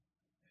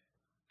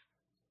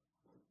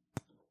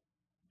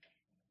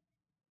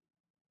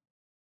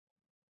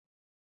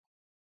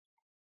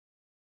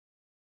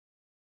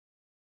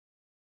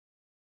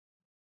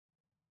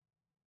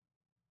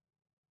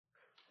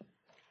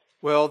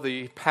Well,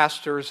 the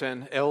pastors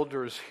and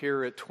elders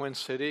here at Twin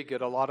City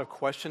get a lot of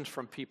questions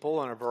from people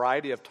on a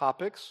variety of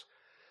topics.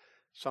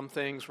 Some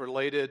things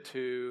related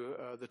to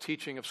the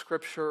teaching of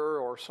Scripture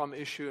or some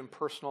issue in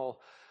personal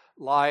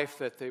life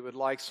that they would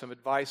like some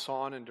advice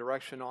on and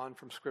direction on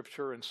from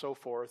Scripture and so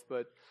forth.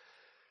 But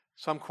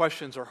some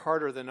questions are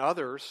harder than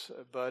others.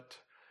 But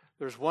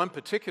there's one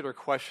particular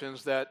question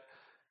that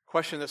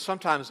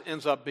sometimes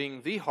ends up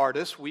being the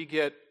hardest. We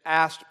get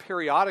asked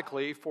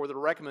periodically for the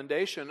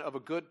recommendation of a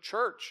good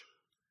church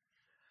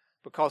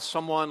because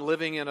someone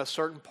living in a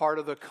certain part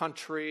of the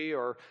country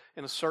or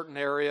in a certain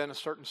area in a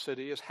certain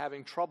city is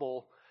having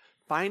trouble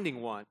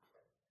finding one.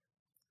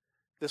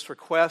 This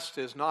request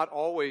is not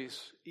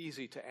always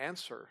easy to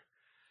answer.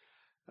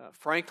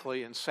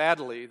 Frankly and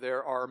sadly,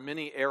 there are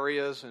many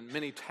areas and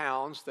many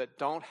towns that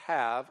don't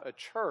have a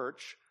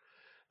church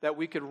that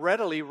we could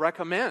readily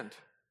recommend.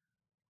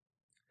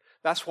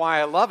 That's why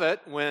I love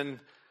it when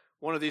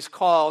one of these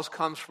calls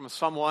comes from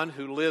someone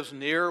who lives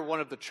near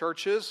one of the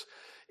churches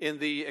in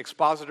the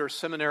Expositor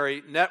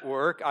Seminary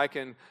network. I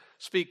can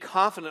speak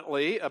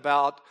confidently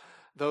about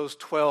those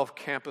 12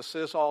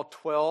 campuses. All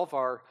 12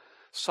 are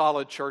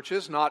solid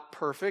churches, not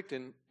perfect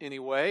in any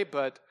way,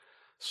 but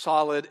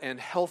solid and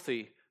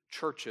healthy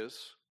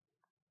churches.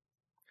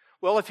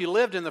 Well, if you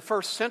lived in the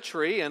first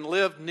century and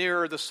lived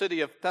near the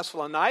city of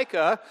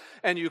Thessalonica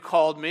and you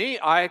called me,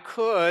 I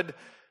could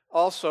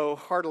also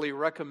heartily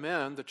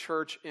recommend the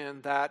church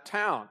in that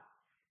town.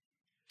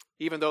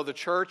 Even though the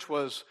church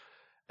was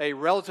a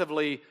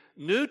relatively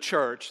new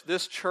church,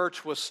 this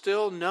church was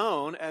still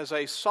known as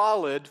a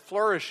solid,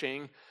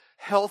 flourishing,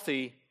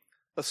 healthy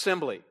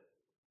assembly.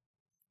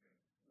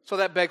 So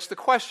that begs the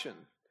question,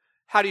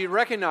 how do you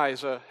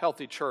recognize a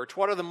healthy church?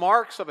 What are the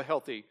marks of a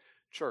healthy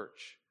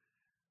church?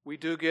 We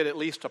do get at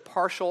least a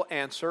partial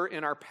answer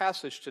in our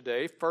passage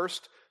today, 1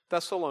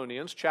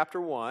 Thessalonians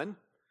chapter 1.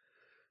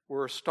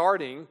 We're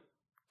starting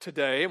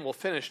today, and we'll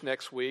finish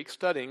next week,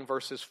 studying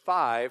verses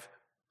 5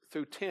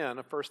 through 10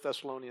 of 1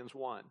 Thessalonians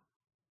 1.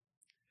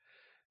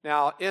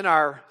 Now, in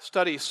our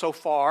study so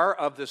far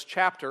of this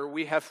chapter,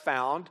 we have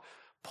found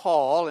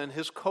Paul and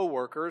his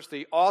co-workers,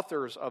 the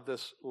authors of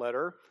this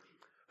letter,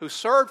 who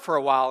served for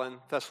a while in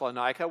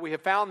Thessalonica. We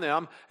have found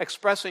them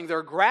expressing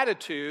their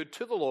gratitude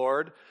to the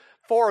Lord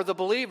for the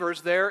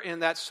believers there in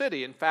that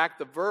city. In fact,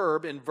 the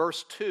verb in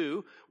verse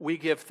 2, we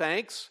give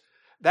thanks,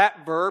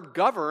 that verb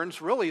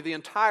governs really the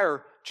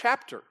entire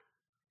chapter.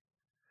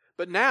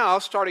 But now,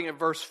 starting at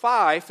verse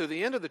 5 through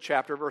the end of the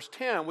chapter, verse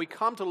 10, we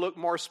come to look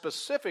more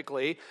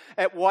specifically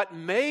at what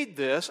made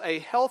this a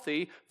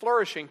healthy,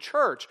 flourishing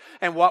church.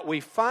 And what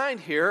we find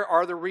here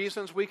are the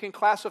reasons we can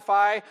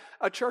classify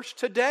a church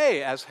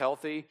today as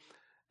healthy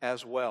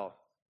as well.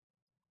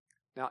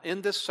 Now,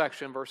 in this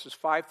section, verses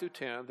 5 through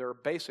 10, there are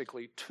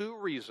basically two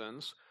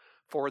reasons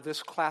for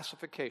this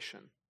classification.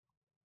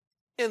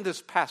 In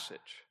this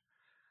passage,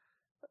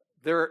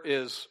 there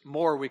is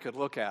more we could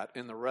look at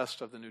in the rest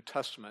of the New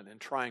Testament in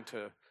trying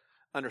to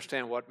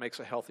understand what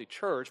makes a healthy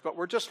church, but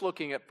we're just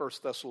looking at 1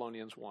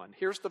 Thessalonians 1.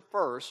 Here's the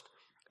first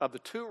of the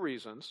two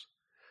reasons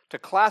to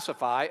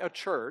classify a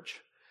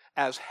church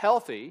as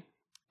healthy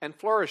and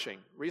flourishing.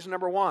 Reason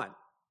number one,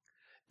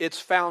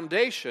 its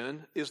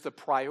foundation is the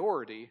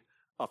priority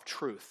of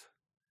truth.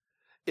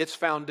 Its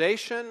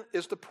foundation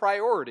is the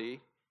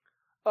priority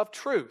of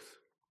truth,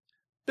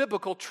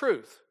 biblical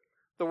truth,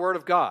 the Word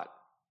of God.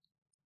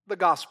 The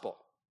gospel.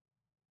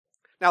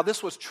 Now,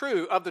 this was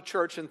true of the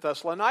church in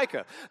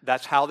Thessalonica.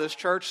 That's how this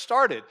church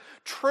started.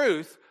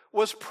 Truth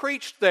was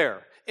preached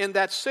there in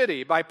that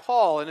city by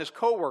Paul and his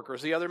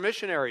co-workers, the other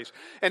missionaries.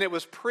 And it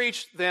was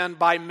preached then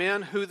by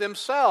men who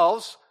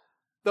themselves,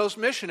 those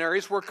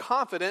missionaries, were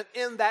confident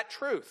in that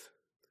truth.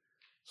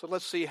 So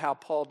let's see how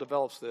Paul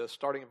develops this,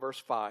 starting at verse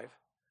 5.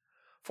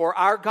 For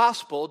our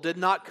gospel did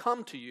not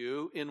come to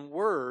you in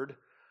word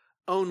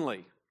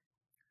only.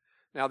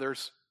 Now,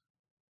 there's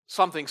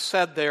something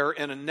said there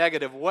in a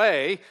negative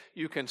way.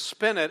 You can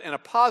spin it in a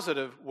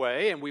positive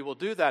way, and we will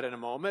do that in a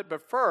moment.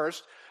 But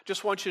first,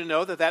 just want you to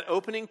know that that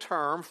opening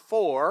term,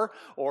 for,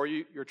 or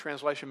your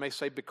translation may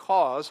say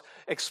because,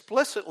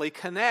 explicitly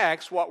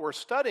connects what we're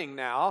studying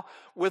now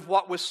with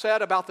what was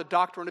said about the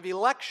doctrine of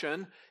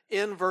election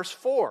in verse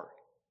 4.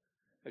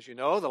 As you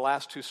know, the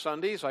last two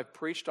Sundays I've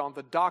preached on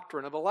the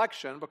doctrine of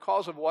election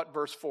because of what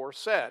verse 4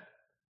 said.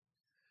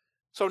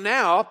 So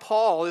now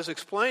Paul is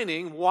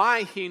explaining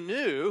why he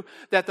knew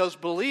that those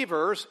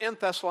believers in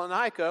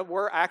Thessalonica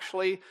were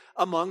actually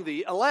among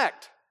the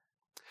elect.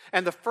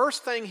 And the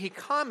first thing he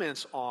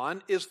comments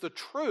on is the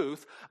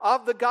truth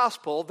of the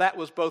gospel that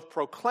was both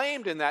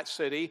proclaimed in that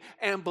city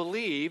and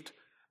believed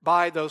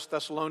by those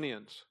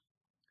Thessalonians.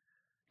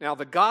 Now,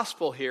 the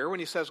gospel here, when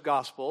he says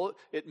gospel,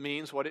 it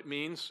means what it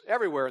means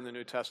everywhere in the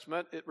New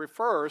Testament. It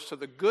refers to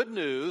the good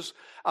news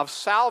of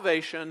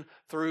salvation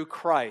through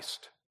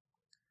Christ.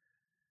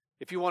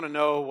 If you want to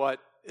know what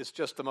is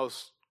just the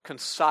most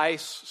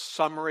concise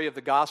summary of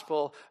the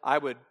gospel, I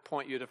would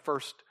point you to 1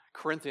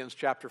 Corinthians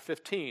chapter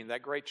 15,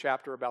 that great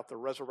chapter about the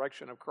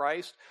resurrection of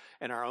Christ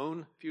and our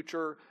own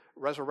future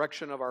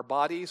resurrection of our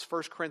bodies.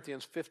 1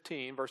 Corinthians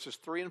 15, verses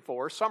 3 and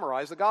 4,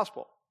 summarize the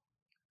gospel.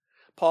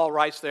 Paul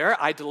writes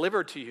there, I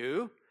delivered to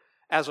you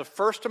as of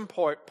first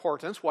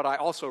importance what I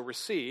also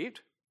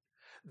received,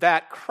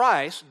 that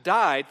Christ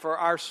died for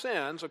our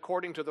sins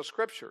according to the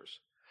Scriptures,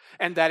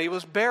 and that he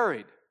was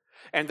buried,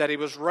 and that he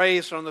was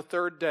raised on the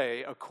third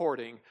day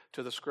according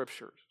to the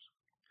Scriptures.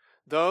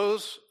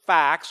 Those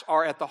facts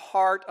are at the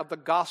heart of the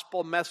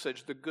gospel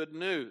message, the good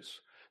news,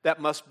 that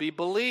must be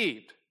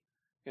believed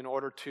in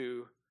order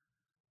to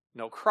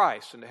know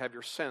Christ and to have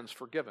your sins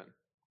forgiven.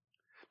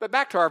 But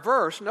back to our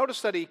verse,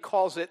 notice that he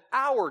calls it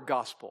our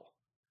gospel.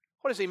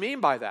 What does he mean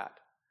by that?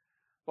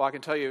 Well, I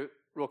can tell you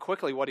real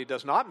quickly what he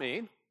does not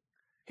mean.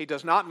 He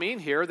does not mean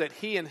here that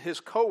he and his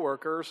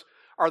co-workers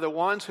are the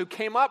ones who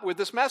came up with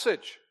this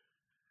message,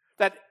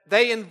 that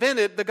they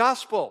invented the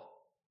gospel.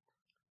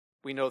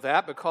 We know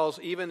that because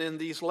even in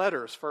these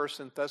letters, 1st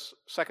and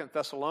 2nd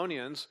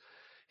Thessalonians,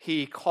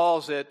 he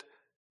calls it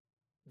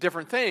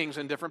different things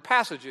in different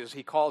passages.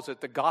 He calls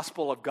it the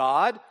gospel of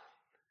God.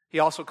 He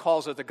also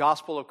calls it the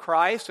gospel of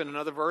Christ. In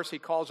another verse, he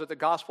calls it the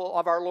gospel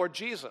of our Lord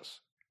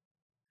Jesus.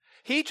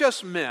 He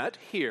just meant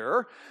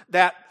here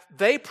that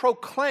they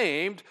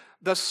proclaimed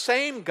the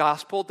same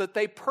gospel that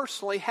they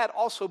personally had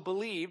also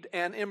believed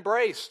and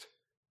embraced.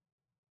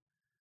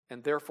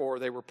 And therefore,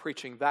 they were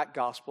preaching that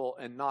gospel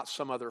and not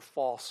some other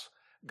false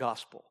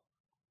gospel.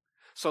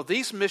 So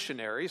these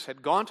missionaries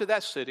had gone to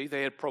that city,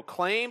 they had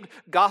proclaimed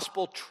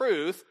gospel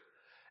truth,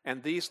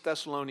 and these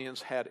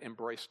Thessalonians had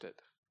embraced it.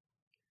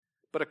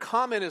 But a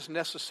comment is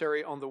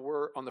necessary on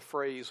the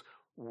phrase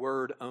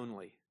word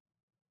only.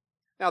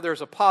 Now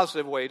there's a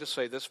positive way to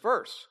say this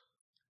verse.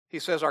 He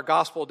says our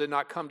gospel did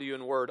not come to you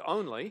in word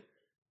only.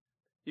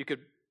 You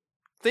could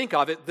think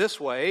of it this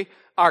way.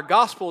 Our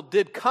gospel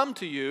did come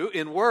to you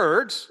in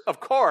words, of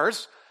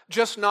course,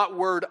 just not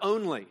word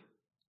only.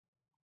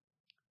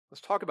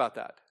 Let's talk about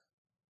that.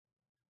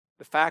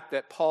 The fact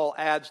that Paul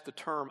adds the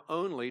term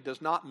only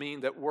does not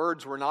mean that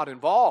words were not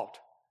involved.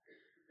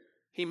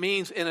 He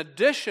means in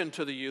addition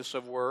to the use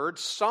of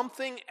words,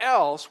 something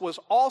else was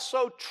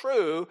also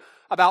true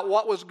about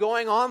what was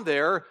going on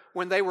there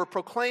when they were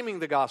proclaiming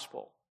the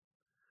gospel.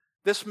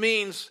 This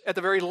means, at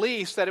the very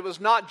least, that it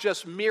was not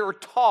just mere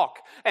talk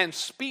and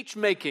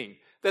speech-making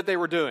that they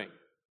were doing.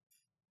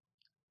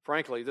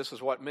 Frankly, this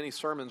is what many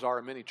sermons are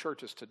in many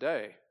churches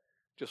today,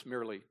 just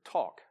merely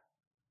talk.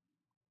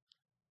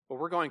 Well,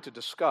 we're going to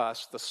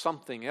discuss the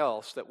something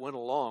else that went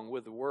along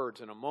with the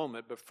words in a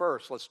moment, but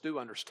first, let's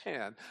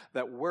understand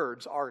that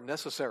words are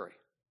necessary.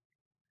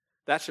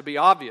 That should be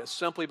obvious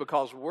simply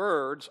because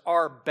words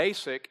are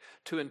basic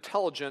to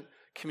intelligent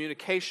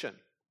communication.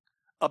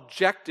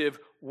 Objective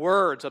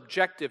words,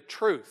 objective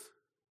truth.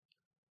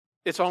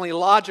 It's only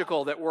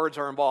logical that words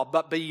are involved,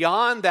 but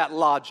beyond that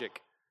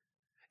logic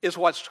is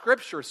what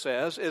Scripture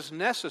says is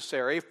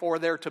necessary for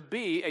there to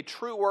be a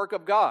true work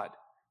of God.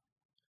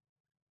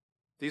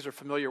 These are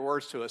familiar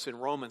words to us in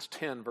Romans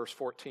 10, verse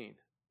 14.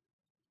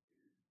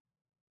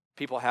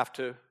 People have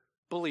to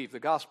believe the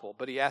gospel,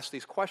 but he asks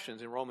these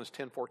questions in Romans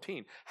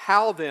 10:14.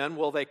 How then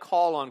will they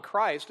call on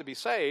Christ to be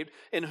saved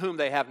in whom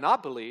they have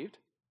not believed?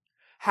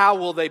 How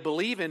will they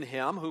believe in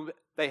him whom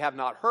they have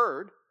not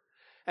heard?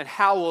 And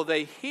how will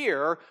they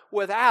hear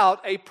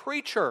without a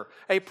preacher,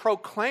 a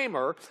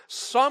proclaimer,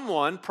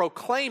 someone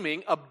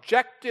proclaiming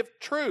objective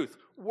truth,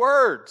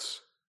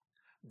 words?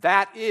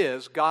 That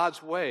is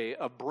God's way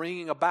of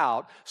bringing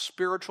about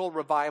spiritual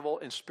revival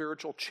and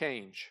spiritual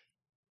change.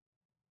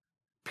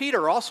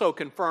 Peter also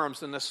confirms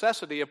the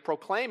necessity of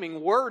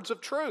proclaiming words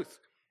of truth.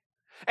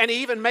 And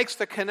he even makes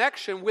the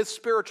connection with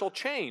spiritual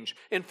change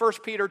in 1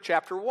 Peter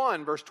chapter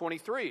 1, verse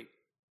 23.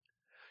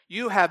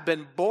 You have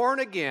been born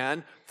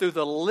again through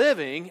the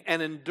living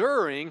and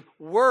enduring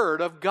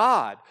Word of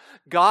God.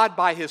 God,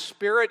 by His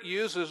Spirit,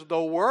 uses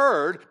the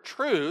Word,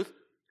 truth,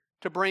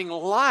 to bring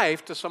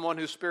life to someone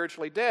who's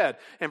spiritually dead.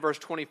 In verse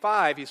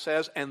 25, he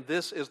says, and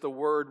this is the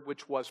word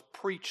which was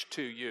preached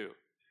to you.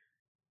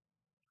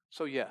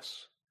 So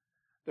yes,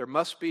 there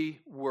must be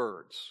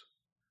words,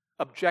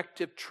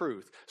 objective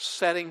truth,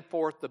 setting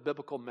forth the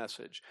biblical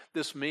message.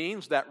 This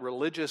means that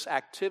religious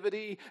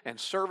activity and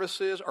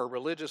services or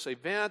religious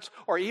events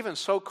or even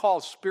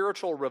so-called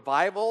spiritual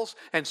revivals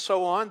and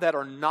so on that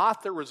are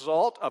not the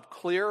result of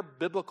clear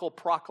biblical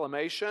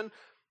proclamation,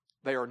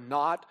 they are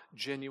not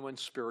genuine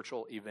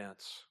spiritual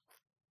events.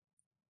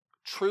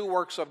 True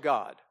works of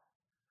God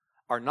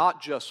are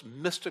not just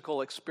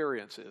mystical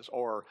experiences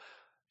or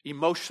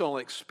emotional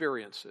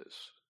experiences.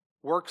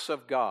 Works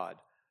of God,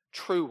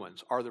 true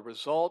ones, are the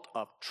result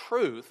of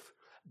truth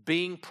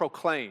being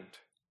proclaimed.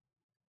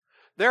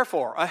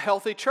 Therefore, a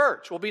healthy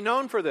church will be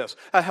known for this.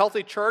 A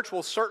healthy church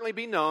will certainly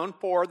be known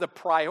for the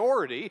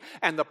priority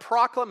and the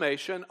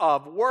proclamation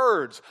of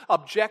words,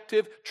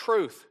 objective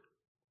truth.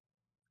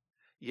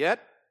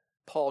 Yet,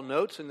 Paul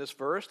notes in this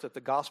verse that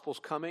the gospel's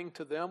coming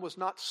to them was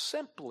not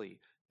simply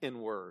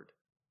in word.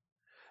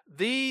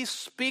 These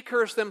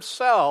speakers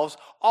themselves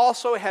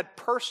also had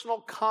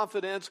personal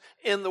confidence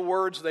in the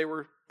words they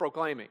were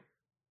proclaiming.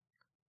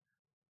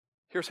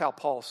 Here's how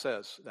Paul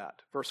says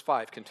that. Verse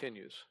 5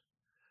 continues.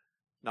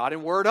 not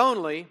in word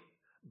only,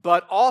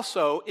 but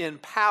also in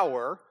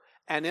power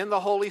and in the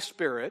Holy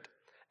Spirit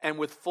and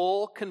with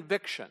full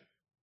conviction.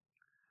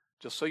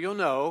 Just so you'll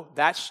know,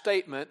 that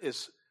statement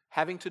is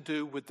having to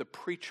do with the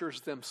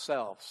preachers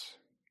themselves.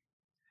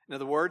 In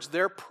other words,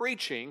 their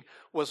preaching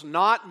was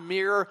not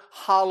mere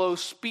hollow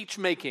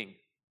speech-making.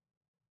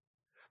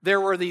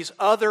 There were these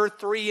other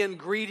three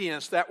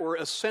ingredients that were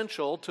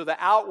essential to the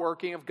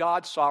outworking of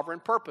God's sovereign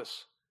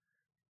purpose.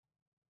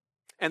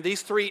 And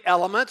these three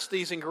elements,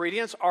 these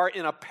ingredients, are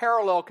in a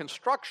parallel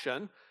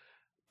construction.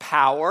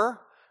 Power,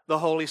 the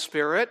Holy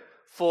Spirit,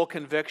 full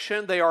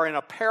conviction. They are in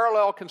a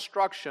parallel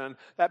construction.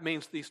 That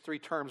means these three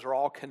terms are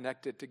all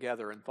connected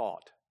together in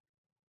thought.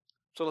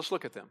 So let's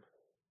look at them.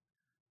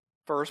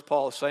 First,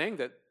 Paul is saying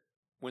that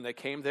when they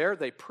came there,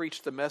 they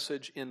preached the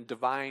message in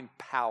divine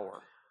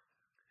power.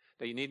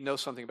 Now, you need to know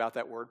something about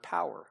that word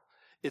power.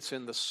 It's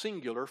in the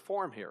singular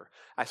form here.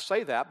 I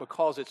say that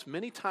because it's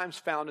many times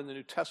found in the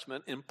New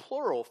Testament in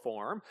plural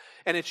form,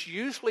 and it's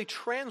usually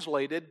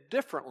translated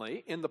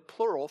differently in the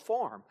plural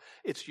form.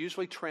 It's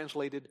usually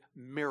translated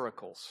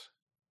miracles.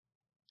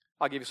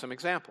 I'll give you some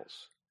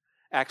examples.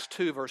 Acts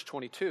 2, verse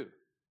 22.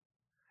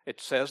 It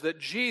says that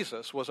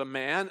Jesus was a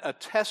man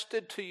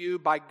attested to you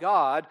by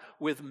God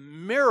with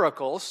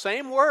miracles,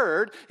 same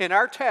word in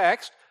our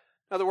text.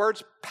 In other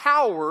words,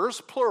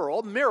 powers,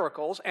 plural,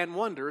 miracles, and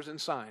wonders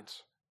and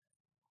signs.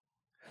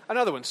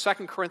 Another one, 2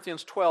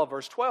 Corinthians 12,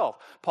 verse 12.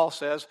 Paul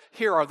says,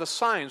 here are the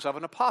signs of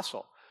an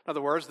apostle. In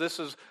other words,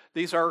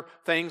 these are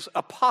things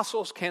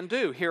apostles can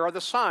do. Here are the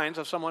signs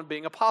of someone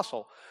being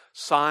apostle.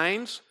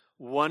 Signs,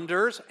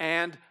 wonders,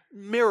 and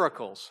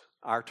miracles,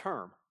 our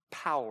term,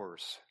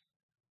 powers.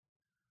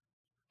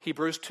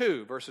 Hebrews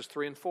 2, verses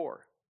 3 and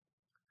 4.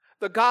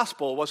 The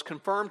gospel was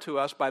confirmed to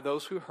us by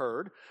those who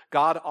heard,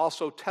 God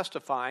also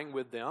testifying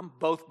with them,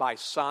 both by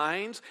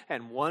signs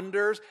and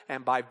wonders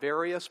and by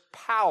various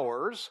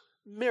powers,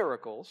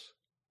 miracles,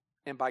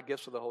 and by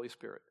gifts of the Holy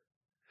Spirit.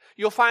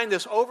 You'll find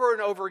this over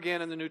and over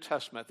again in the New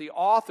Testament. The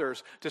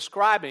authors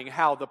describing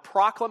how the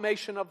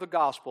proclamation of the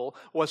gospel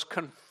was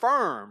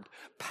confirmed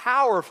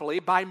powerfully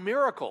by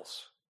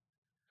miracles.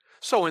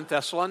 So in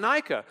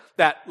Thessalonica,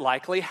 that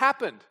likely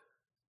happened.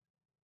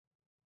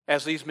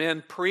 As these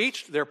men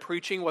preached, their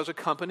preaching was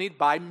accompanied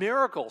by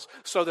miracles,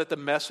 so that the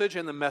message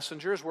and the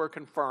messengers were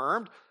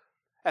confirmed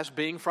as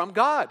being from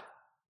God.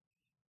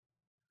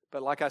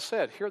 But like I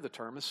said, here the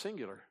term is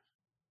singular.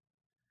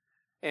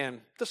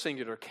 And the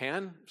singular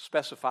can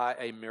specify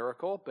a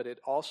miracle, but it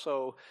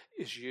also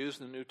is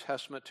used in the New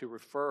Testament to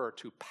refer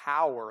to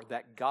power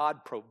that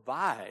God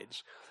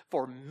provides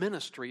for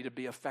ministry to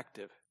be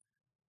effective.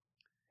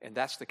 And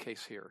that's the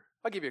case here.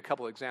 I'll give you a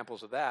couple of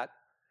examples of that.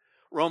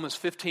 Romans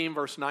 15,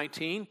 verse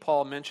 19,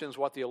 Paul mentions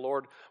what the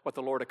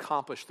Lord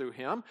accomplished through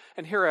him.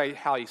 And here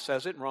how he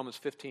says it in Romans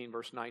 15,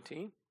 verse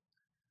 19.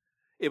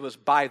 It was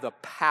by the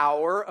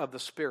power of the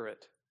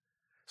Spirit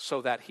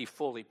so that he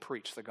fully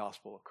preached the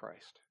gospel of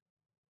Christ.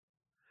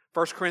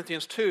 1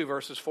 Corinthians 2,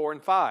 verses 4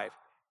 and 5.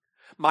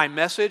 My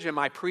message and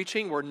my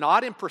preaching were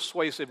not in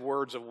persuasive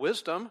words of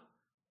wisdom,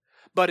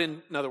 but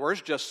in other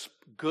words, just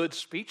good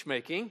speech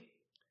making,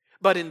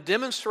 but in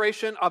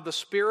demonstration of the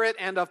Spirit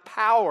and of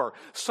power,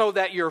 so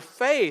that your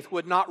faith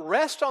would not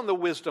rest on the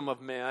wisdom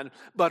of men,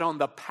 but on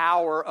the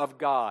power of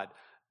God.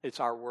 It's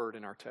our word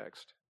in our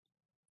text.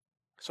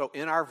 So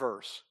in our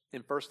verse,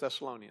 in 1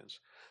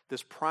 Thessalonians,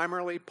 this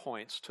primarily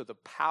points to the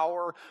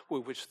power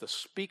with which the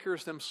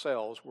speakers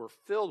themselves were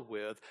filled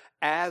with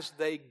as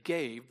they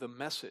gave the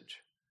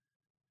message.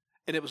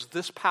 And it was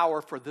this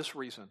power for this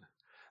reason.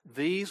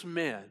 These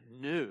men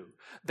knew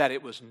that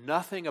it was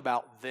nothing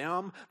about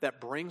them that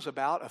brings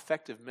about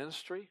effective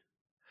ministry.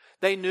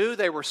 They knew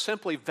they were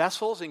simply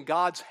vessels in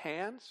God's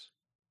hands,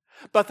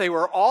 but they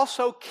were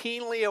also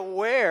keenly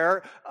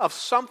aware of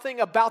something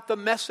about the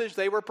message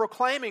they were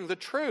proclaiming, the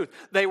truth.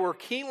 They were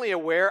keenly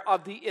aware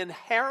of the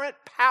inherent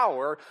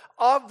power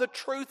of the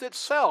truth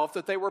itself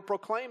that they were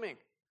proclaiming.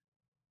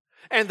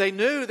 And they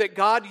knew that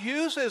God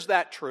uses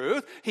that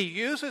truth. He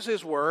uses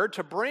His Word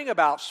to bring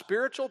about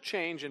spiritual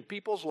change in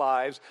people's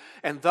lives.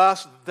 And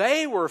thus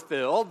they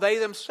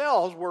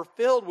themselves were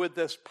filled with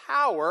this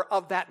power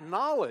of that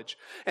knowledge.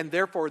 And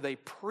therefore they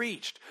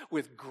preached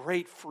with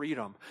great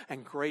freedom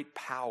and great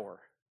power.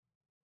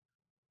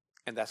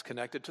 And that's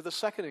connected to the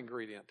second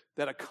ingredient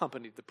that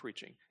accompanied the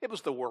preaching. It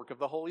was the work of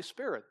the Holy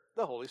Spirit.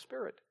 The Holy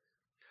Spirit.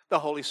 The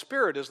Holy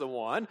Spirit is the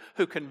one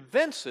who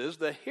convinces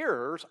the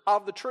hearers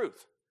of the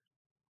truth.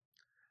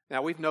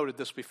 Now, we've noted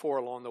this before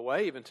along the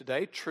way, even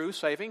today. True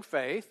saving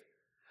faith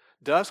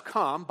does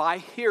come by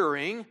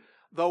hearing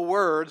the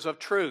words of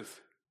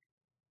truth.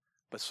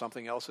 But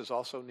something else is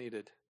also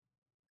needed.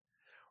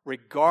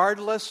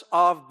 Regardless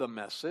of the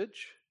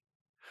message,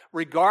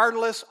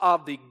 regardless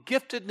of the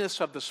giftedness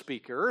of the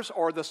speakers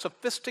or the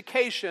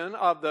sophistication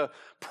of the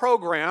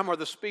program or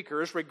the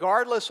speakers,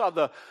 regardless of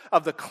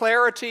the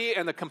clarity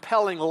and the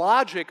compelling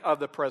logic of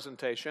the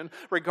presentation,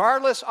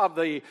 regardless of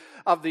the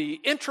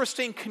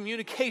interesting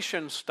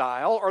communication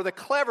style or the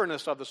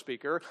cleverness of the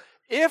speaker,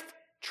 if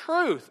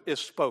truth is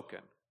spoken,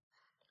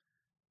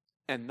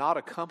 and not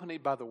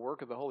accompanied by the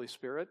work of the Holy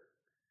Spirit,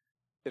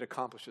 it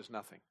accomplishes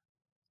nothing.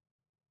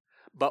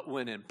 But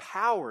when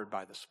empowered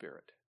by the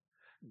Spirit,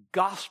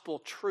 gospel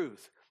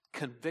truth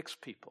convicts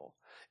people.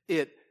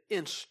 It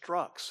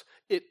instructs,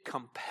 it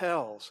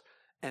compels,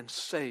 and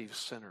saves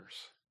sinners.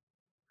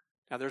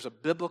 Now, there's a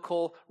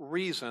biblical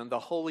reason the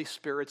Holy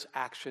Spirit's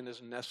action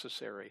is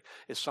necessary.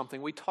 It's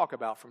something we talk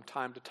about from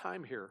time to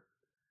time here.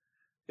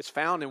 It's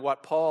found in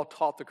what Paul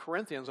taught the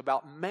Corinthians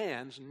about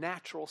man's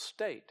natural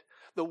state,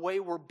 the way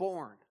we're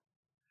born.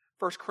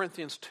 1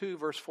 Corinthians 2,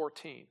 verse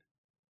 14.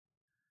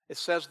 It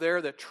says there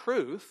that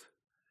truth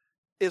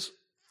is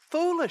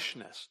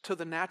foolishness to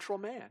the natural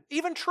man.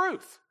 Even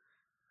truth.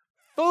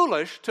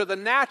 Foolish to the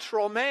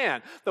natural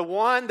man. The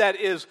one that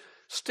is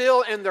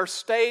still in their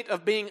state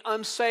of being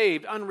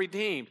unsaved,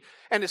 unredeemed.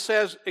 And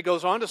it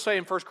goes on to say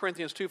in 1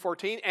 Corinthians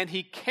 2:14, and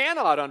he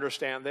cannot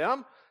understand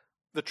them,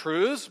 the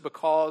truths,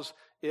 because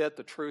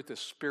the truth is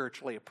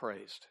spiritually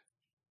appraised.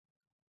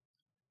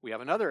 We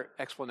have another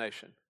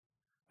explanation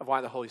of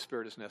why the Holy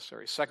Spirit is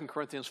necessary. 2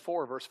 Corinthians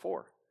 4, verse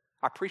 4.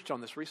 I preached on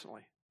this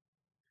recently.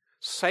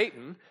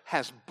 Satan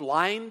has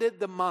blinded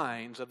the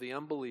minds of the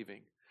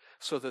unbelieving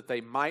so that they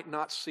might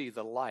not see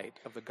the light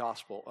of the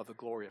gospel of the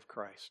glory of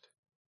Christ.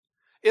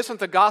 Isn't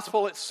the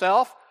gospel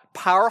itself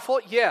powerful?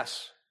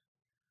 Yes.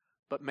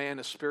 But man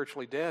is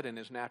spiritually dead in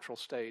his natural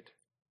state.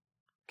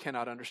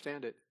 Cannot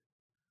understand it.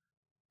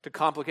 To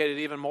complicate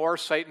it even more,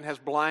 Satan has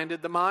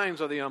blinded the minds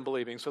of the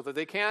unbelieving so that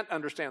they can't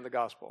understand the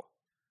gospel.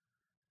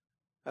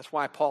 That's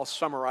why Paul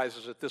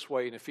summarizes it this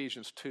way in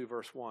Ephesians 2,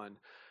 verse 1.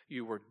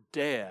 You were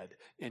dead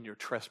in your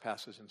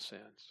trespasses and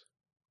sins.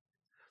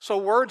 So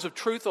words of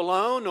truth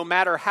alone, no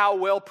matter how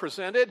well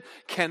presented,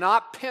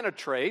 cannot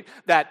penetrate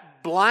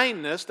that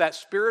blindness, that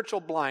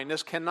spiritual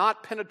blindness,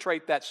 cannot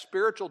penetrate that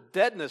spiritual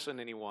deadness in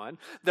anyone.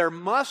 There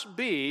must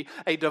be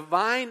a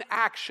divine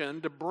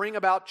action to bring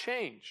about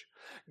change.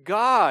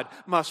 God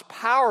must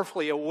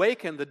powerfully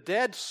awaken the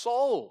dead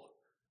soul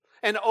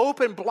and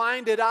open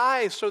blinded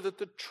eyes so that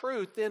the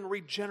truth then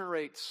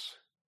regenerates.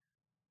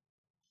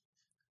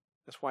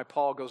 That's why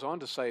Paul goes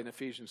on to say in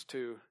Ephesians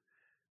 2,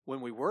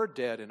 when we were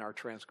dead in our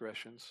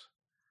transgressions,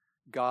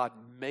 God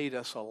made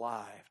us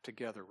alive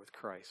together with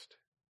Christ.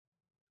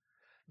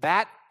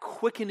 That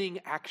quickening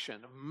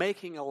action of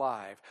making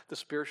alive the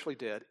spiritually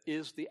dead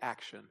is the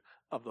action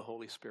of the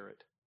Holy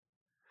Spirit.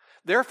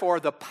 Therefore,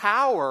 the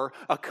power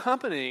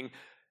accompanying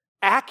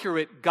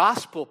accurate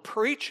gospel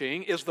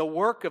preaching is the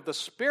work of the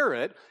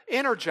Spirit,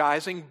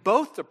 energizing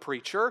both the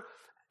preacher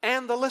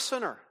and the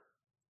listener.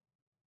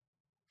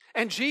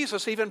 And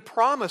Jesus even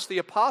promised the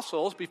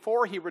apostles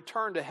before he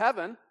returned to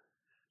heaven,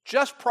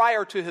 just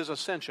prior to his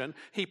ascension,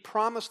 he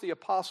promised the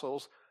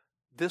apostles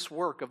this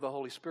work of the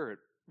Holy Spirit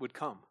would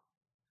come.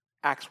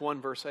 Acts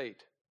 1, verse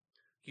 8.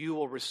 You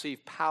will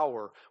receive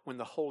power when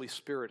the Holy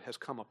Spirit has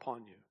come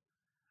upon you.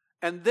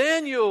 And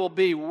then you will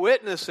be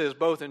witnesses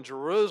both in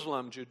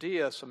Jerusalem,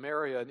 Judea,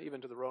 Samaria, and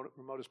even to the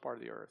remotest part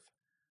of the earth.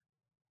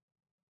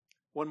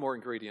 One more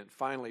ingredient.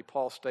 Finally,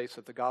 Paul states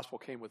that the gospel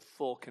came with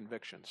full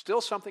conviction.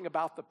 Still something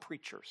about the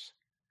preachers.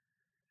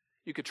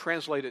 You could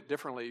translate it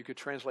differently. You could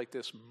translate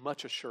this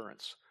much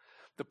assurance.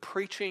 The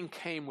preaching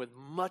came with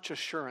much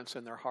assurance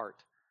in their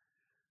heart.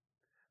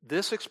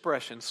 This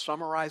expression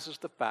summarizes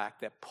the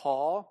fact that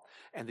Paul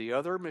and the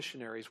other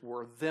missionaries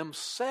were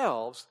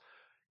themselves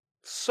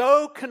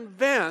so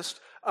convinced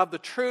of the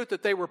truth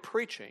that they were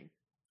preaching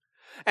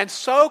and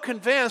so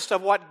convinced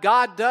of what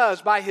God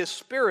does by His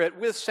Spirit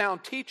with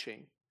sound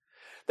teaching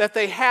that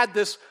they had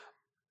this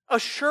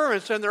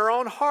assurance in their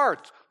own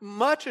hearts,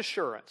 much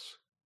assurance,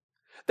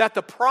 that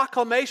the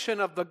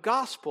proclamation of the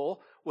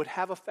gospel would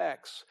have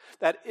effects,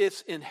 that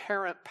its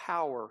inherent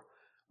power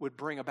would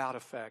bring about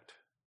effect.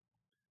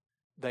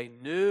 They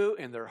knew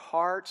in their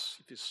hearts,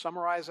 if you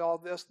summarize all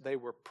this, they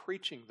were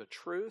preaching the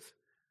truth,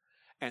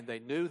 and they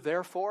knew,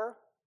 therefore,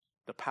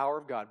 the power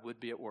of God would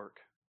be at work.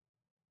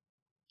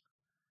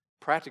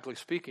 Practically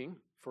speaking,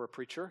 for a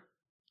preacher,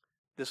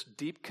 this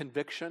deep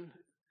conviction,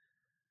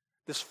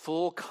 this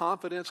full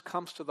confidence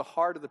comes to the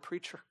heart of the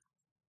preacher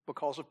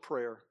because of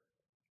prayer.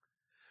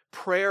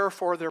 Prayer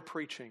for their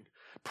preaching.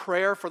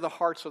 Prayer for the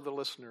hearts of the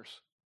listeners.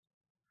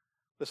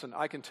 Listen,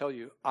 I can tell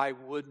you, I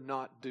would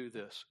not do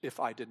this if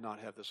I did not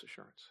have this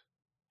assurance.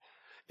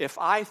 If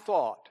I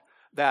thought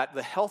that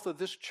the health of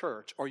this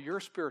church or your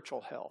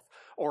spiritual health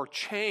or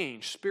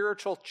change,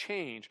 spiritual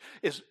change,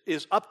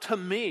 is up to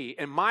me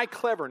and my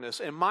cleverness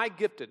and my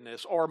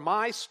giftedness or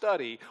my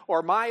study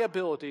or my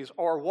abilities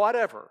or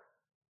whatever,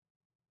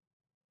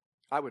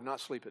 I would not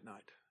sleep at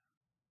night.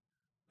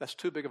 That's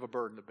too big of a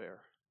burden to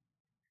bear.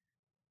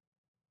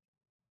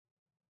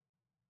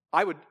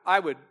 I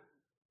would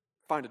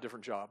find a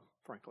different job,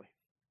 frankly,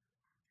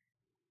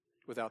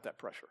 without that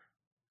pressure.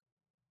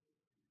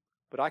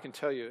 But I can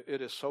tell you,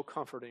 it is so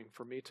comforting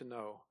for me to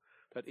know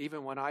that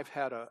even when I've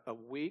had a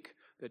week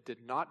that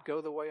did not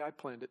go the way I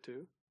planned it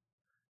to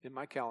in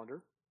my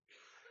calendar,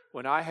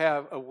 when I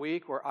have a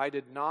week where I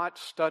did not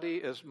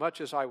study as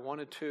much as I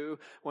wanted to,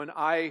 when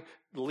I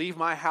leave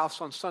my house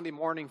on Sunday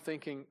morning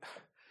thinking,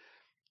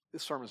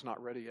 this sermon's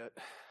not ready yet,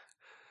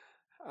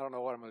 I don't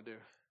know what I'm going to do.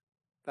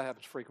 That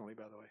happens frequently,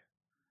 by the way.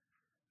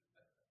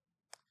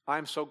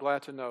 I'm so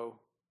glad to know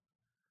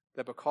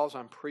that because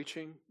I'm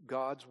preaching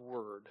God's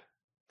word,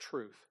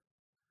 truth,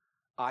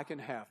 I can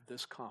have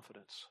this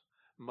confidence,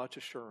 much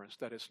assurance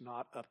that it's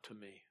not up to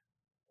me.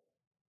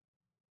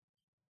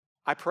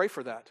 I pray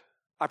for that.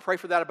 I pray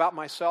for that about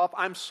myself.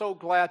 I'm so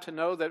glad to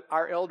know that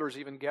our elders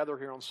even gather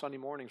here on Sunday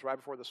mornings right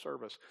before the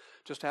service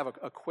just to have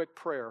a quick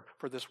prayer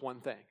for this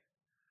one thing,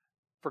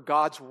 for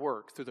God's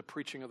work through the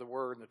preaching of the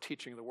word and the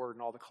teaching of the word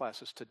in all the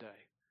classes today.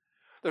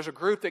 There's a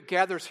group that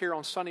gathers here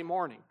on Sunday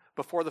morning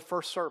before the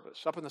first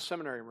service up in the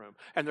seminary room,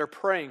 and they're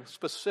praying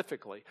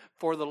specifically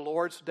for the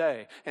Lord's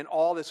day and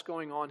all that's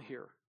going on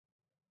here.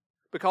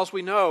 Because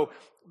we know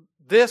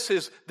this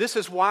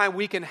is why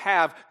we can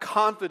have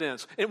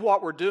confidence in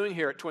what we're doing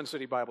here at Twin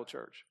City Bible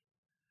Church.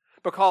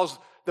 Because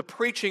the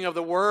preaching of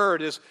the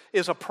Word is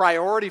a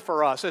priority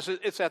for us.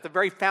 It's at the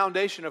very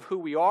foundation of who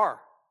we are.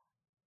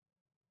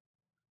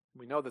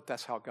 We know that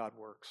that's how God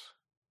works.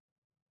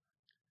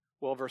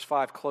 Well, verse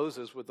 5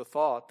 closes with the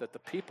thought that the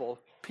people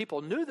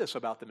knew this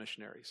about the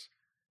missionaries.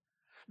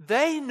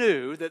 They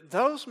knew that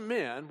those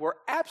men were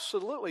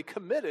absolutely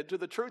committed to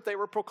the truth they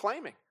were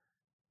proclaiming.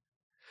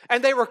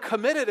 And they were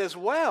committed as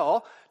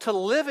well to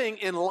living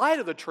in light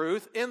of the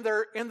truth in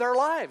their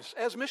lives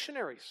as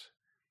missionaries.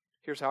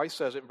 Here's how he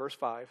says it in verse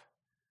 5.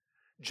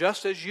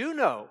 Just as you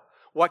know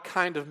what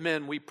kind of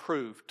men we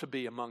proved to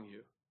be among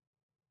you.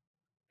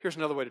 Here's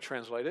another way to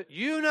translate it.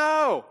 You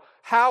know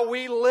how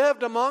we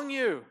lived among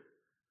you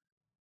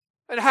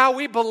and how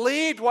we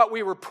believed what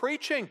we were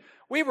preaching.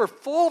 We were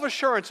full of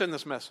assurance in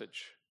this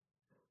message.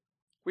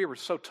 We were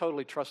so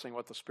totally trusting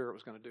what the Spirit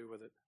was going to do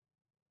with it.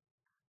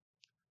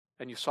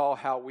 And you saw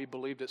how we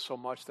believed it so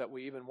much that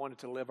we even wanted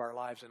to live our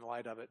lives in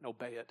light of it and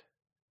obey it.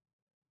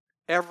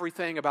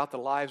 Everything about the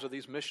lives of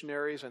these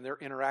missionaries and their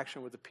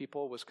interaction with the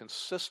people was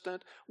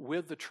consistent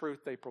with the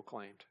truth they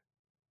proclaimed.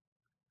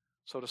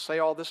 So to say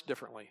all this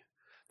differently,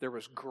 there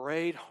was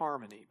great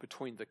harmony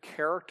between the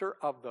character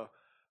of the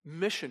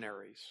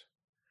missionaries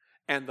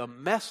and the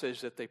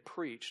message that they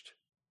preached,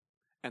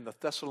 and the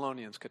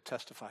Thessalonians could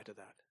testify to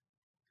that.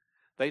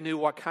 They knew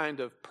what kind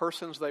of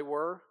persons they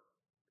were.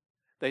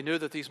 They knew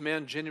that these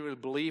men genuinely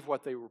believed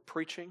what they were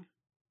preaching.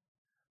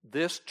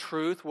 This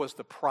truth was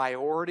the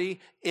priority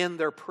in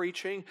their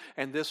preaching,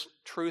 and this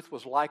truth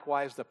was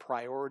likewise the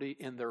priority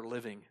in their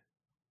living.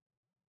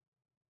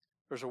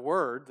 There's a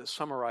word that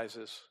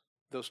summarizes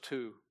those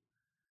two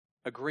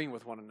agreeing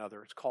with one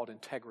another. It's called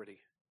integrity.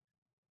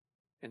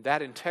 And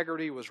that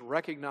integrity was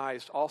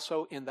recognized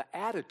also in the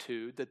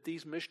attitude that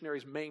these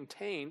missionaries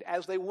maintained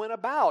as they went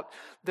about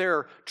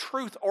their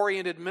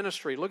truth-oriented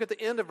ministry. Look at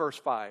the end of verse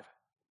 5.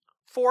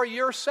 For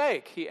your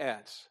sake, he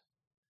adds.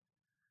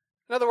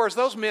 In other words,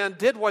 those men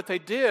did what they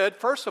did,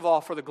 first of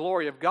all, for the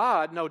glory of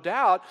God, no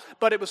doubt,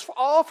 but it was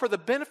all for the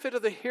benefit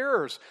of the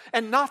hearers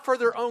and not for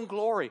their own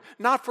glory,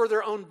 not for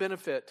their own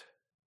benefit.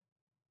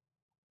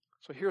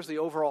 So here's the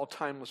overall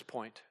timeless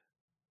point.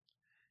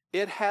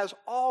 It has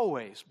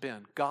always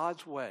been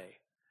God's way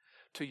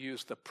to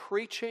use the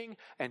preaching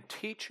and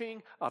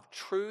teaching of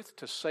truth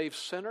to save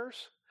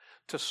sinners,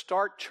 to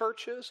start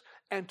churches,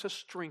 and to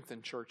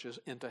strengthen churches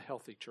into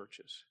healthy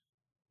churches.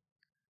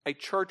 A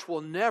church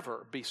will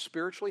never be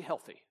spiritually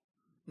healthy,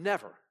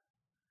 never,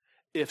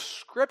 if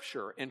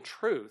Scripture and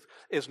truth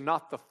is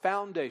not the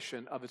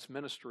foundation of its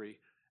ministry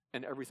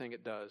and everything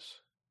it does.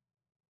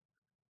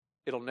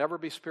 It'll never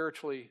be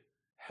spiritually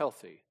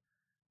healthy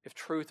if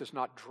truth is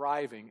not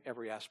driving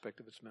every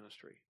aspect of its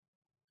ministry.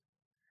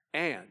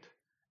 And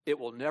it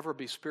will never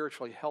be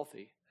spiritually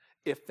healthy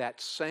if that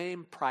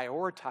same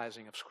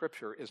prioritizing of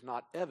Scripture is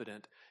not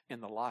evident in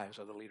the lives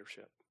of the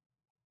leadership.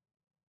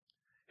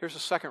 Here's the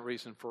second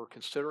reason for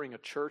considering a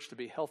church to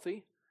be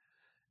healthy.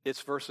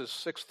 It's verses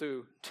 6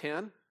 through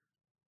 10.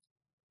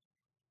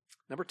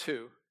 Number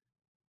 2,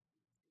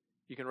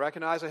 you can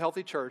recognize a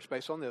healthy church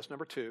based on this.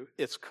 Number 2,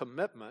 its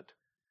commitment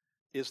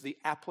is the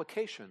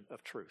application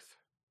of truth.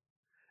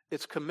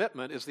 Its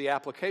commitment is the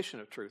application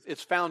of truth.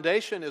 Its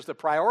foundation is the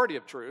priority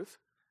of truth.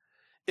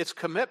 Its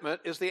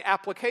commitment is the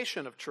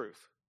application of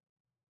truth.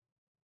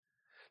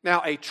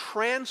 Now, a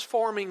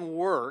transforming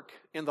work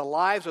in the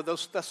lives of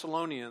those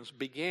Thessalonians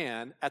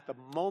began at the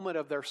moment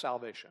of their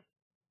salvation.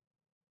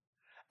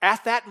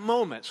 At that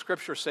moment,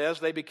 Scripture says,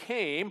 they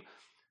became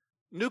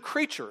new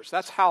creatures.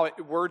 That's how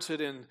it words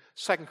it in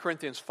 2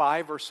 Corinthians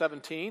 5, verse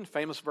 17.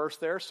 Famous verse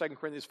there, 2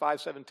 Corinthians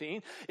 5,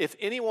 17. If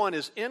anyone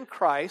is in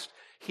Christ,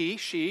 he,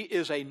 she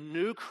is a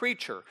new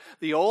creature.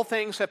 The old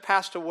things have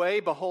passed away.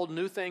 Behold,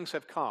 new things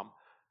have come.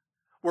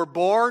 We're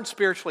born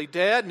spiritually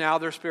dead, now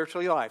they're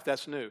spiritually alive.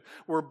 That's new.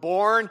 We're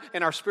born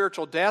in our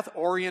spiritual death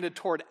oriented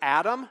toward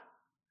Adam,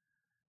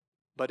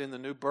 but in the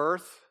new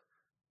birth,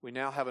 we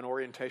now have an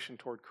orientation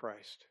toward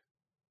Christ.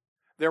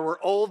 There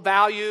were old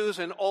values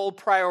and old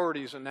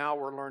priorities, and now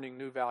we're learning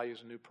new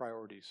values and new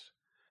priorities.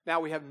 Now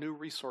we have new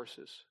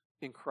resources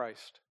in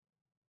Christ.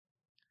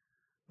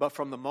 But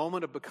from the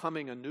moment of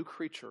becoming a new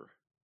creature,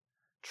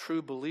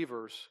 true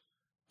believers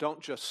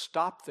don't just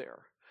stop there.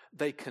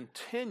 They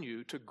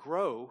continue to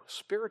grow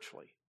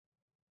spiritually.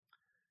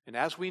 And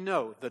as we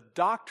know, the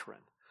doctrine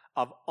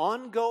of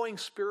ongoing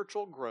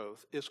spiritual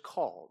growth is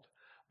called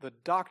the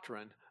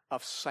doctrine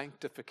of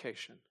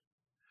sanctification.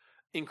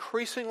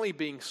 Increasingly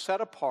being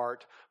set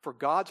apart for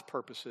God's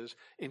purposes,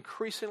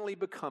 increasingly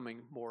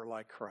becoming more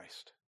like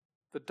Christ.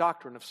 The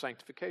doctrine of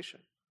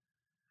sanctification.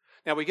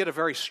 Now we get a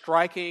very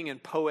striking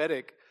and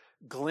poetic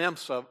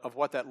glimpse of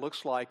what that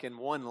looks like in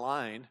one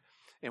line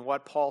in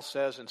what Paul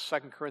says in 2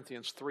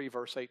 Corinthians 3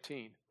 verse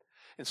 18.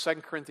 In 2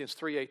 Corinthians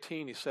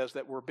 3:18 he says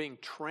that we're being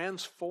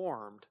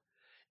transformed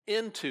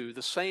into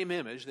the same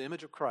image, the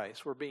image of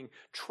Christ. We're being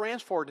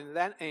transformed into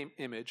that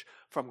image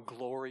from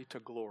glory to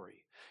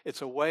glory.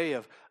 It's a way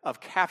of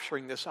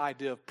capturing this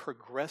idea of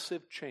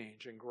progressive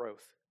change and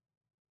growth.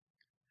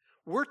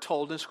 We're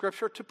told in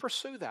Scripture to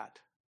pursue that,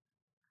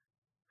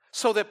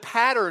 so that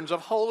patterns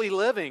of holy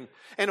living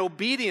and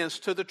obedience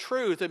to the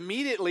truth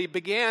immediately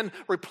began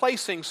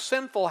replacing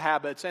sinful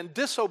habits and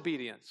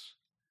disobedience.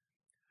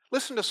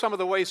 Listen to some of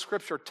the ways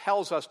Scripture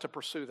tells us to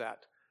pursue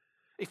that.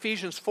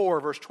 Ephesians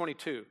 4, verse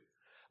 22.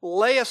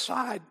 Lay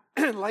aside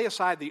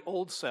the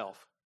old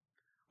self,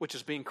 which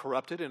is being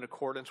corrupted in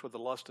accordance with the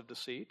lust of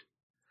deceit.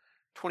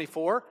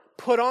 24,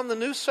 put on the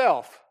new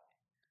self,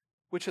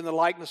 which in the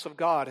likeness of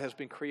God has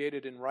been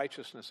created in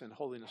righteousness and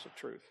holiness of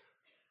truth.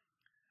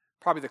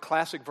 Probably the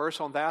classic verse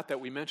on that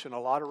we mention a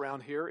lot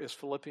around here is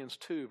Philippians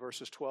 2,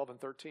 verses 12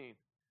 and 13.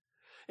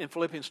 In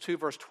Philippians 2,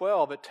 verse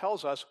 12, it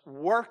tells us,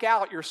 work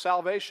out your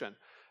salvation.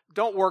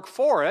 Don't work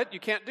for it, you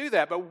can't do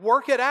that, but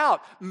work it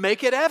out,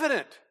 make it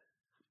evident.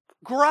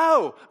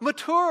 Grow,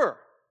 mature.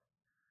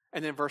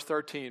 And then verse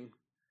 13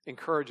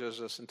 encourages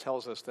us and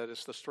tells us that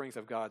it's the strength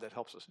of God that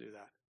helps us do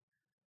that.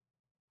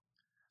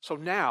 So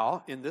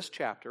now, in this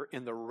chapter,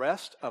 in the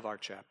rest of our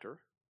chapter,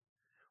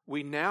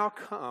 we now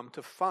come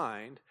to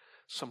find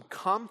some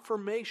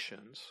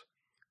confirmations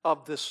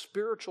of this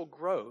spiritual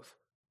growth,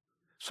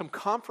 some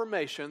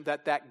confirmation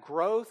that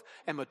growth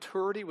and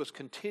maturity was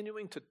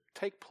continuing to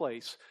take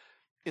place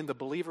in the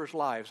believers'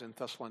 lives in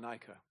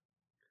Thessalonica.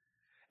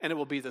 And it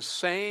will be the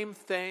same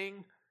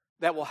thing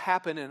that will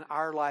happen in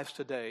our lives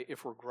today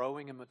if we're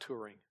growing and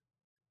maturing.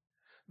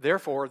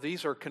 Therefore,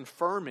 these are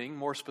confirming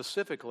more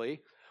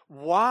specifically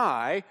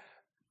why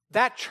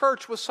that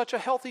church was such a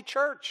healthy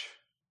church.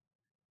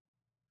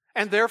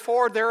 And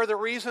therefore, there are the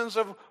reasons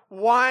of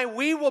why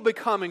we will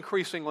become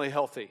increasingly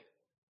healthy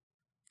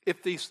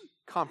if these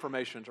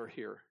confirmations are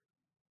here.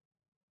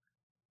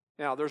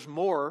 Now, there's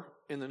more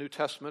in the New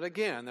Testament,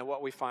 again, than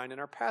what we find in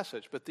our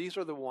passage, but these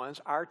are the ones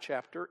our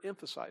chapter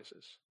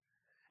emphasizes.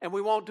 And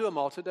we won't do them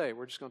all today.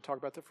 We're just going to talk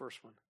about the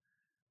first one.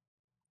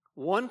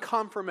 One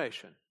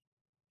confirmation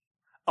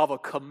of a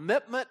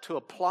commitment to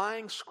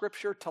applying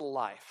Scripture to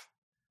life,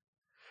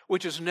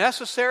 which is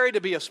necessary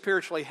to be a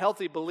spiritually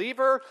healthy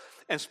believer,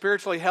 and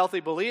spiritually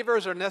healthy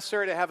believers are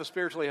necessary to have a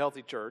spiritually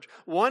healthy church.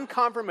 One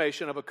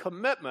confirmation of a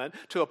commitment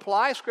to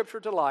apply Scripture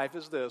to life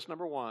is this.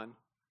 Number one,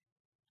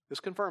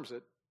 this confirms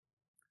it,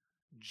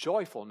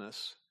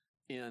 joyfulness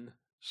in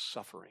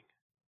suffering.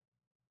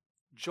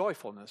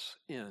 Joyfulness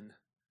in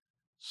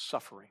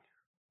suffering.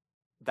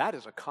 That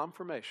is a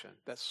confirmation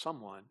that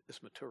someone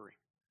is maturing.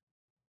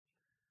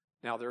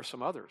 Now, there are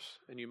some others,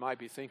 and you might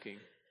be thinking,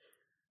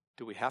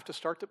 do we have to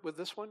start with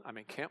this one? I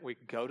mean, can't we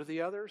go to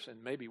the others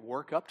and maybe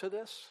work up to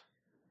this?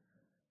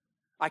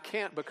 I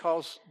can't,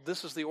 because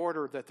this is the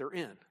order that they're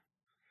in.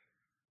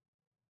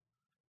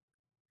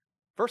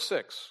 Verse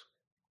 6.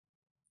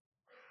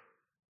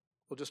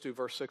 We'll just do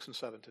verse 6 and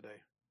 7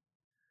 today.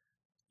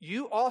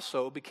 You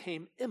also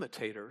became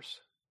imitators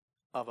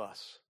of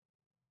us.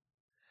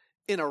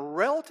 In a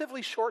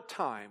relatively short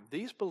time,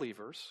 these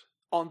believers,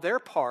 on their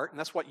part, and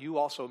that's what you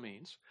also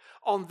means,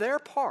 on their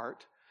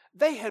part,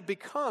 they had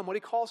become what he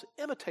calls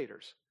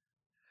imitators.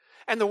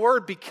 And the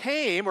word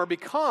became or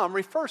become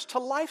refers to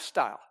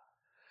lifestyle.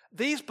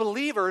 These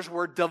believers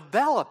were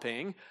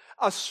developing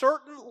a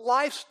certain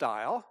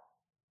lifestyle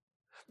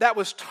that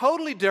was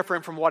totally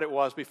different from what it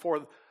was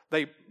before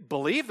they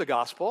believed the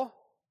gospel.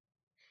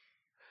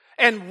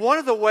 And one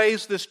of the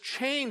ways this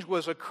change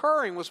was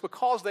occurring was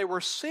because they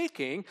were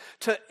seeking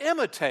to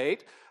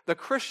imitate the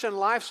Christian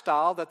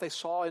lifestyle that they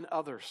saw in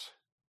others.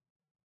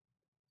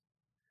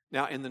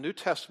 Now, in the New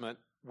Testament,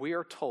 we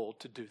are told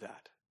to do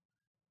that,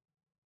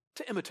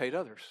 to imitate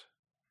others.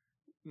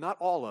 Not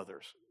all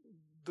others,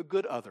 the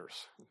good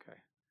others. Okay.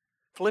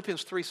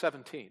 Philippians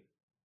 3:17.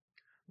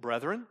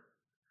 Brethren,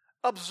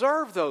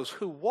 observe those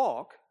who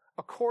walk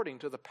according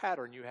to the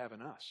pattern you have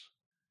in us.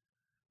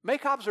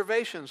 Make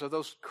observations of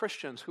those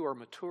Christians who are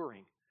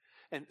maturing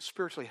and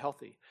spiritually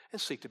healthy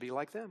and seek to be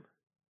like them.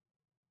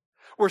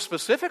 We're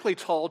specifically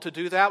told to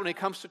do that when it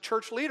comes to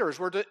church leaders.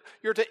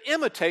 You're to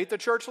imitate the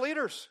church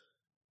leaders.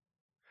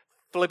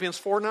 Philippians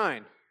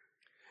 4:9.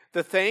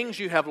 The things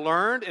you have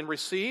learned and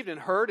received and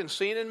heard and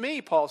seen in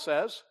me, Paul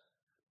says,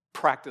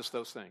 practice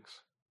those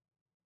things.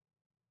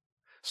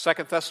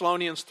 2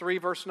 Thessalonians 3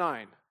 verse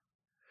 9.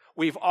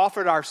 We've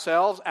offered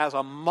ourselves as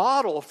a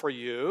model for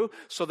you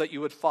so that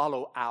you would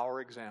follow our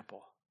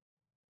example.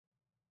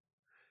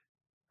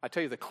 I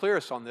tell you, the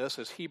clearest on this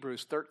is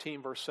Hebrews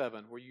 13, verse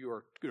 7, where you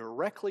are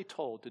directly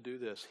told to do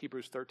this.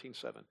 Hebrews 13,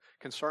 7.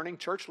 Concerning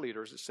church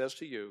leaders, it says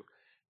to you,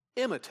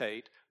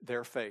 imitate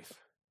their faith.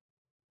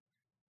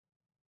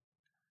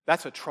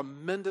 That's a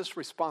tremendous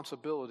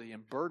responsibility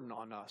and burden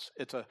on us.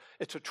 It's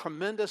a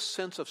tremendous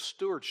sense of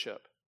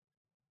stewardship.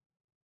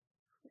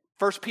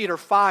 1 Peter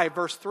 5,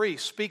 verse 3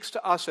 speaks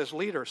to us as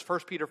leaders.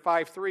 1 Peter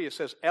 5, 3, it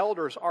says,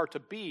 elders are to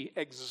be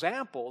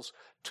examples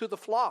to the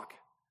flock.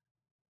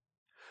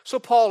 So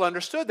Paul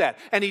understood that,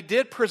 and he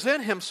did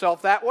present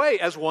himself that way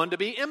as one to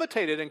be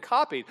imitated and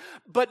copied,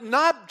 but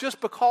not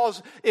just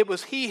because it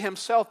was he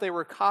himself they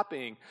were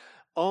copying,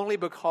 only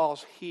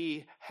because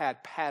he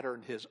had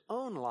patterned his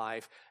own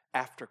life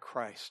after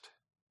Christ.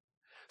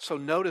 So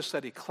notice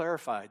that he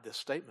clarified this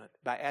statement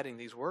by adding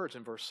these words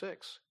in verse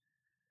 6.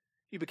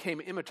 You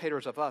became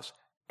imitators of us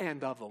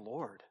and of the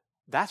Lord.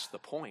 That's the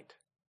point.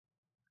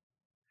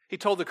 He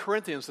told the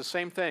Corinthians the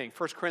same thing.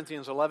 1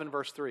 Corinthians 11,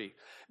 verse 3.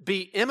 Be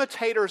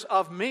imitators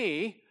of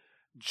me,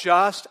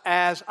 just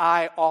as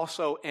I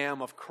also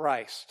am of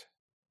Christ.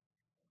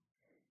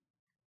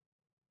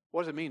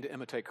 What does it mean to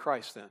imitate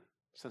Christ then?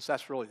 Since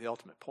that's really the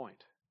ultimate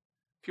point.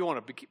 If you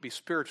want to be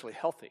spiritually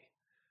healthy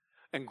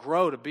and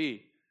grow to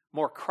be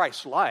more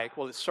Christ-like,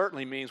 well, it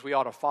certainly means we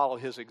ought to follow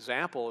his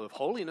example of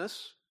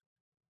holiness.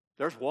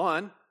 There's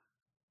one.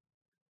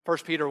 1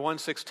 Peter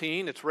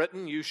 1:16, it's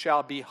written, you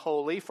shall be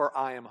holy, for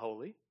I am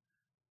holy.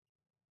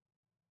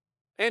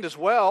 And as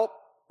well,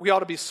 we ought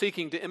to be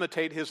seeking to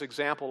imitate his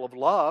example of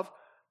love.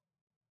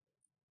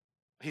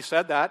 He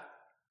said that,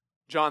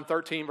 John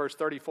 13, verse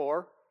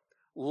 34,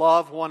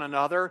 love one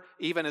another,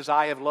 even as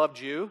I have loved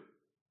you.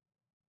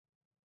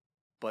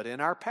 But in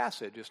our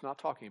passage, it's not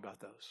talking about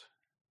those.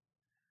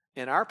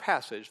 In our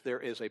passage, there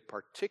is a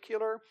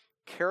particular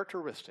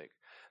characteristic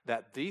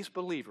that these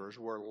believers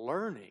were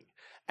learning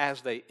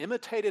as they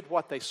imitated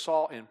what they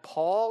saw in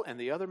Paul and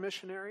the other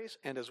missionaries,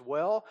 and as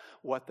well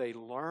what they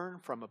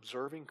learned from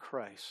observing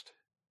Christ.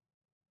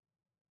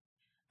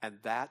 And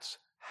that's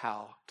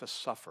how to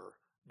suffer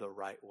the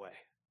right way.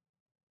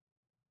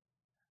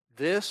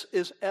 This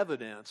is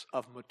evidence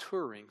of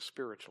maturing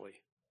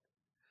spiritually.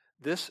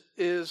 This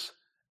is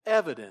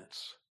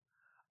evidence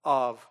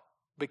of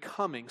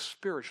becoming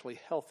spiritually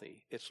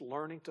healthy. It's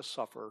learning to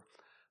suffer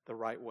the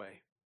right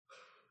way.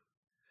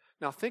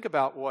 Now think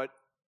about what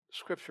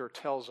Scripture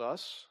tells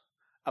us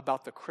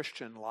about the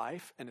Christian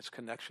life and its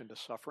connection to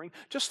suffering.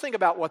 Just think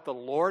about what the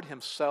Lord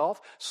himself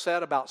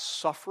said about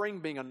suffering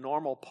being a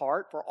normal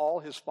part for all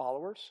his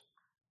followers.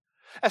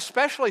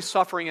 Especially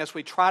suffering as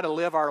we try to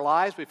live our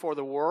lives before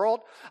the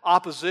world.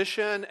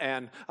 Opposition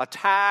and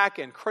attack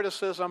and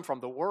criticism from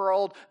the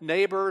world,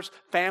 neighbors,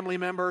 family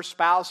members,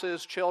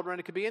 spouses, children.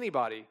 It could be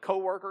anybody,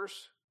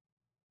 co-workers.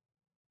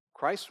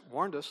 Christ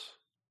warned us.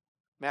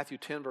 Matthew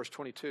 10, verse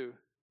 22.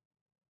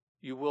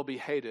 You will be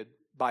hated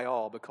by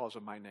all because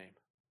of my name.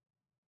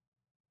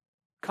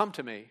 Come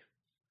to me,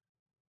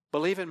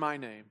 believe in my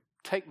name,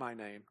 take my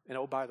name, and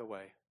oh, by the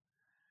way,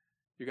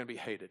 you're going to be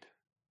hated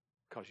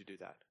because you do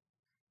that.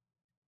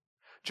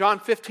 John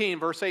 15,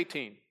 verse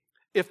 18.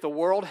 If the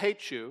world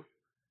hates you,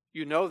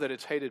 you know that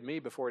it's hated me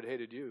before it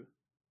hated you.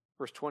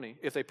 Verse 20.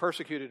 If they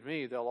persecuted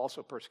me, they'll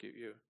also persecute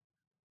you.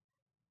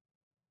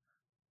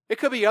 It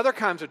could be other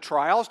kinds of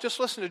trials. Just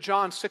listen to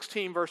John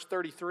 16, verse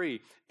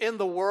 33. In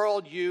the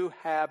world you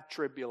have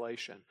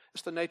tribulation.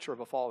 It's the nature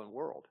of a fallen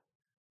world.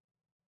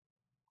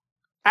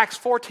 Acts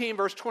 14,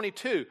 verse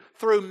 22.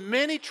 Through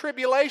many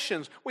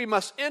tribulations we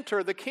must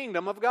enter the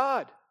kingdom of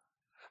God.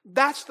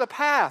 That's the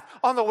path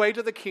on the way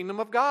to the kingdom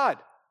of God.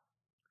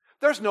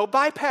 There's no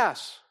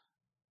bypass.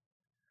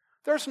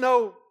 There's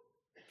no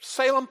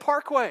Salem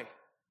Parkway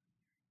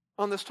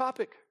on this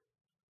topic.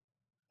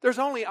 There's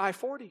only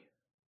I-40.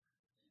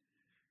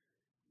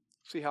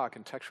 See how I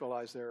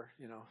contextualize there,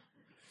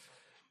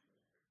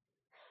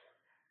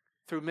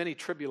 Through many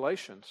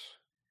tribulations,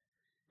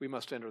 we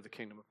must enter the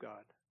kingdom of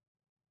God.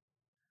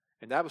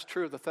 And that was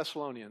true of the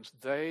Thessalonians.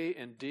 They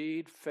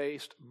indeed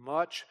faced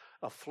much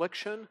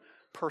affliction,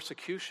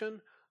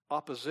 persecution,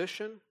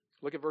 opposition.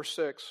 Look at verse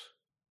 6.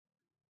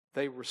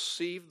 They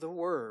received the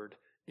word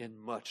in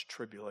much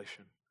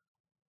tribulation.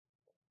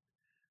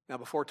 Now,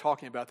 before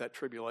talking about that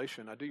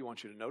tribulation, I do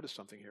want you to notice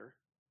something here.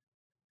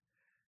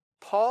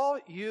 Paul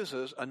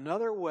uses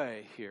another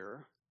way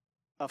here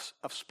of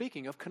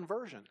speaking of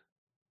conversion.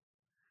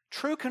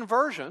 True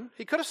conversion,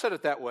 he could have said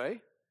it that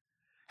way,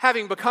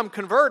 having become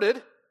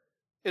converted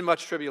in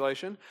much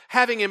tribulation,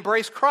 having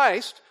embraced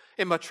Christ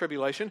in much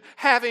tribulation,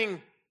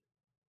 having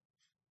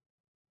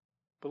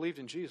believed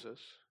in Jesus.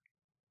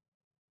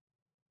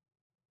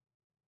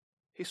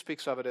 He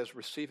speaks of it as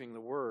receiving the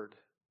word,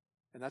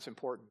 and that's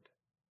important.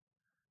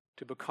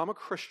 To become a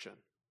Christian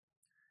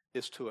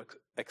is to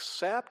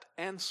accept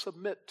and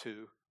submit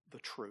to the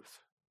truth,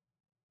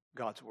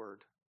 God's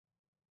word.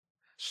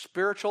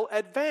 Spiritual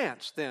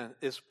advance, then,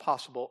 is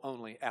possible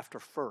only after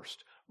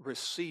first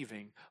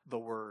receiving the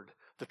word,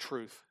 the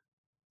truth.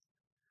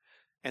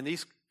 And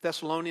these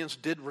Thessalonians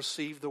did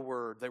receive the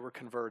word. They were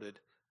converted.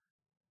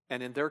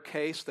 And in their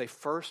case, they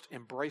first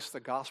embraced the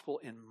gospel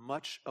in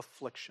much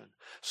affliction.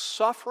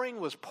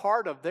 Suffering was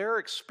part of their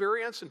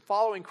experience in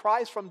following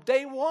Christ from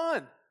day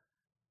one.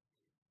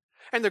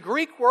 And the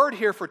Greek word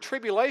here for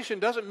tribulation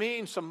doesn't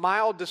mean some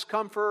mild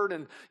discomfort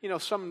and,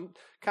 some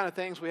kind of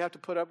things we have to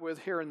put up with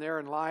here and there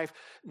in life.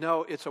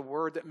 No, it's a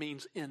word that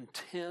means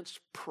intense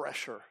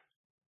pressure.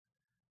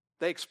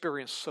 They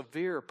experienced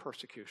severe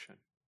persecution.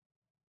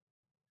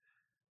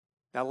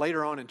 Now,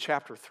 later on in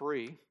chapter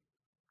 3,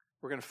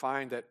 we're going to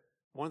find that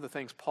one of the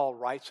things Paul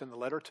writes in the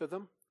letter to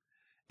them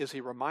is he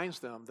reminds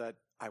them that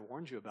I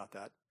warned you about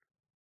that.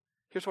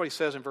 Here's what he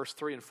says in verse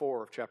 3 and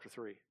 4 of chapter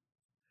 3.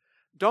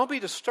 Don't be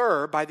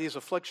disturbed by these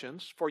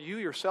afflictions, for you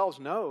yourselves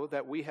know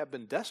that we have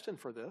been destined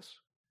for this.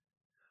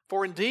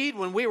 For indeed,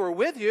 when we were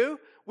with you,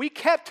 we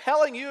kept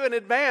telling you in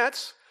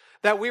advance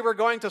that we were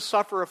going to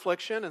suffer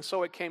affliction, and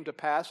so it came to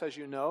pass, as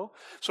you know.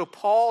 So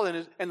Paul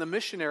and the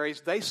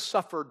missionaries, they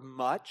suffered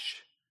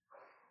much.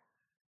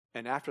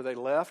 And after they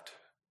left,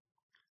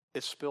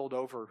 it spilled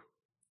over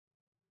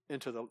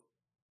into the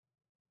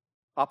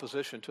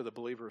opposition to the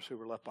believers who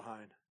were left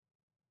behind.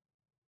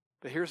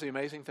 But here's the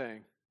amazing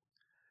thing.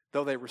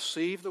 Though they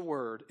received the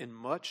word in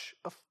much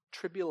of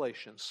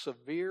tribulation,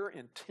 severe,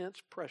 intense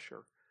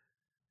pressure,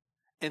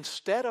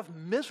 instead of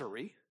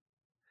misery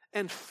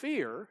and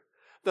fear,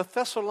 the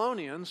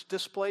Thessalonians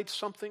displayed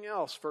something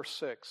else. Verse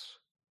 6,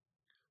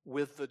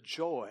 with the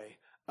joy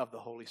of the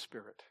Holy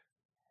Spirit.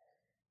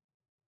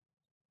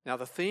 Now,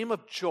 the theme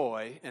of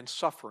joy and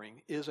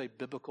suffering is a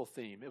biblical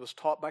theme. It was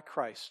taught by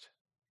Christ.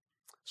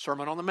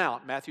 Sermon on the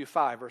Mount, Matthew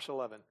 5, verse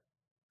 11.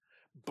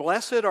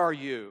 Blessed are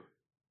you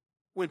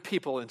when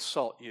people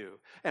insult you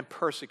and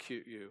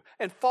persecute you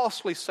and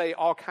falsely say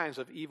all kinds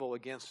of evil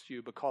against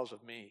you because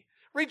of me.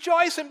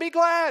 Rejoice and be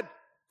glad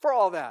for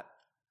all that.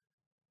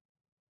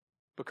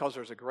 Because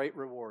there's a great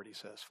reward, he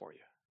says, for you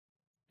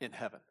in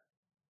heaven.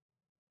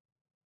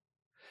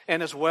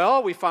 And as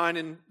well, we find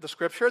in the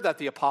Scripture that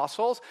the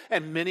apostles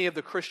and many of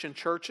the Christian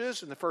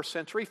churches in the first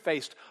century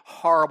faced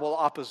horrible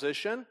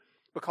opposition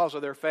because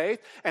of their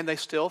faith, and they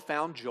still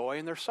found joy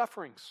in their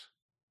sufferings.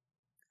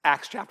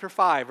 Acts chapter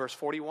 5, verse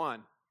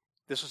 41.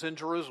 This is in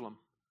Jerusalem.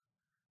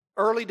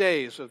 Early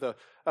days of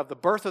the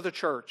birth of the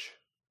church.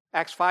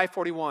 Acts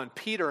 5:41.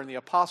 Peter and the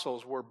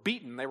apostles were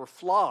beaten. They were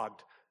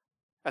flogged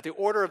at the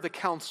order of the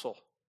council.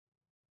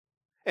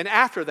 And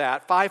after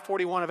that,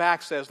 5:41 of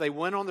Acts says, they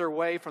went on their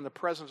way from the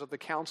presence of the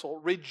council,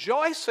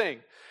 rejoicing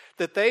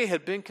that they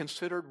had been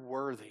considered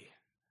worthy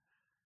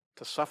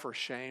to suffer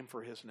shame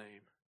for his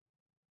name.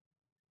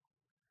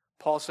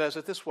 Paul says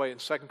it this way in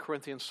 2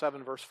 Corinthians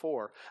 7, verse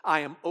 4.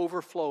 I am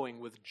overflowing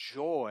with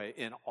joy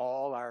in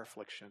all our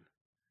affliction.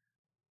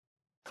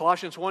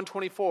 Colossians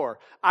 1:24.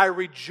 I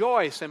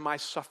rejoice in my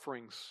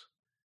sufferings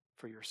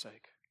for your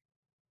sake.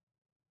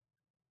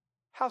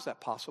 How's that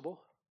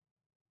possible?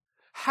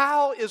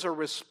 How is a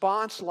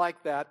response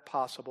like that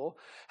possible?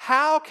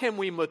 How can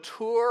we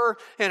mature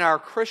in our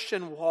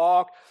Christian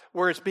walk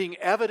where it's being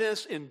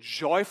evidenced in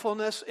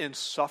joyfulness in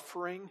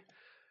suffering?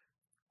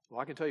 Well,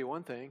 I can tell you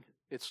one thing.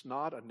 It's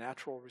not a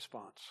natural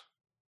response.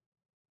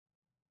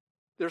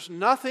 There's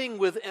nothing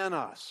within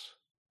us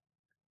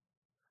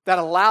that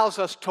allows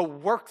us to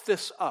work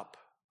this up.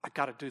 I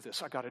got to do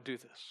this. I got to do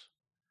this.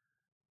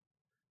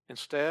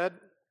 Instead,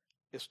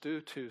 it's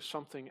due to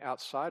something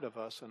outside of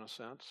us in a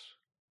sense.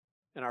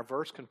 And our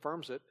verse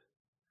confirms it.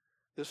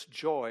 This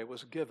joy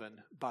was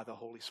given by the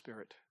Holy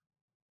Spirit.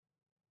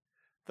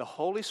 The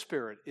Holy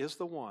Spirit is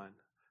the one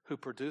who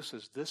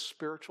produces this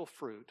spiritual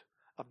fruit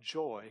of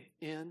joy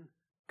in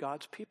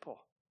God's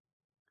people.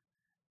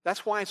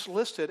 That's why it's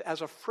listed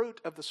as a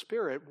fruit of the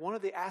Spirit, one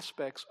of the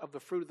aspects of the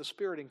fruit of the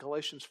Spirit in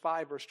Galatians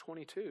 5, verse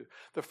 22.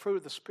 The fruit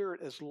of the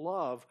Spirit is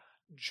love,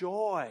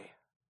 joy.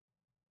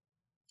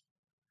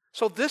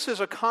 So this is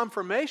a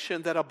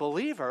confirmation that a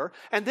believer,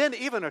 and then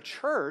even a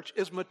church,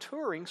 is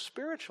maturing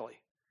spiritually.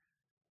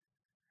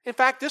 In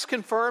fact, this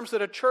confirms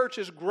that a church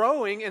is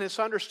growing in its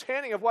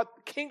understanding of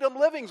what kingdom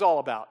living is all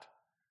about.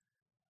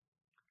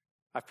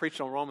 I've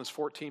preached on Romans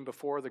 14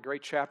 before, the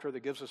great chapter that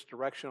gives us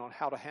direction on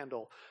how to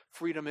handle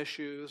freedom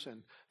issues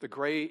and the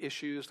gray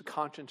issues, the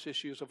conscience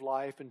issues of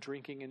life and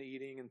drinking and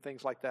eating and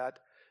things like that,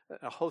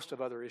 a host of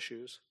other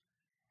issues.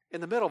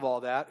 In the middle of all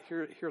that,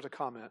 here's a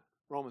comment,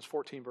 Romans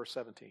 14, verse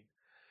 17.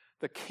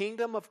 The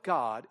kingdom of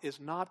God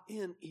is not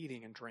in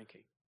eating and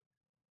drinking.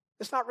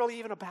 It's not really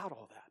even about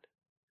all that.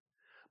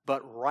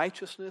 But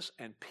righteousness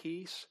and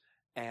peace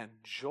and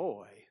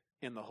joy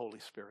in the Holy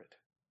Spirit.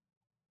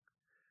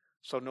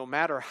 So no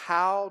matter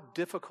how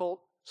difficult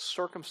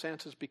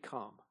circumstances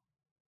become,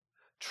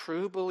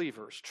 true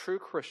believers, true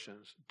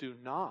Christians do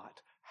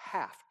not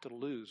have to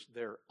lose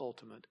their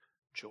ultimate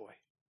joy.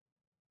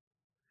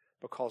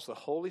 Because the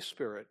Holy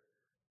Spirit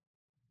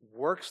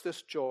works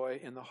this joy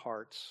in the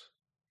hearts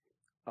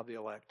of the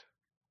elect.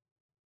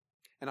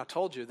 And I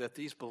told you that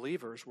these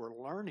believers were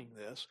learning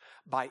this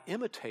by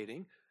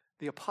imitating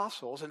the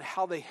apostles and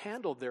how they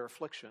handled their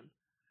affliction,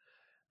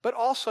 but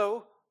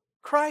also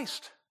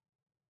Christ.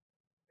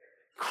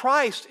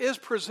 Christ is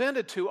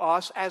presented to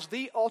us as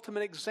the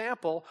ultimate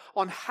example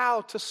on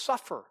how to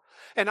suffer.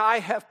 And I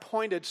have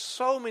pointed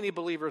so many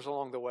believers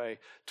along the way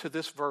to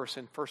this verse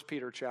in 1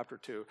 Peter chapter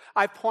 2.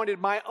 I've pointed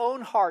my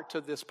own heart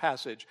to this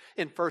passage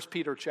in 1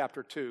 Peter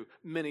chapter 2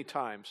 many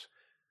times.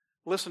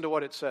 Listen to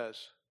what it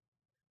says.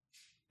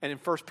 And in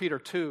 1 Peter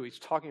 2, he's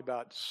talking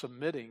about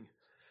submitting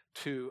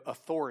to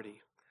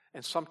authority.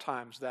 And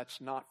sometimes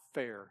that's not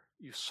fair.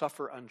 You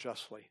suffer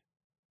unjustly.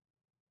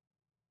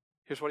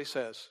 Here's what he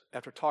says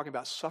after talking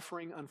about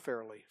suffering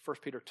unfairly. 1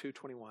 Peter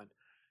 2:21.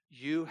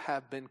 You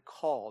have been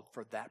called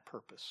for that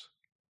purpose.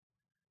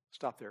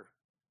 Stop there.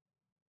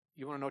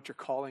 You want to know what your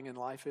calling in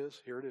life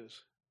is? Here it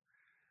is.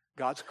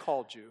 God's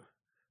called you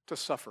to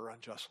suffer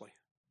unjustly.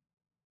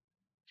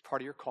 It's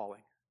part of your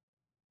calling.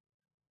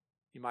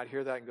 You might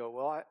hear that and go,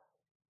 well,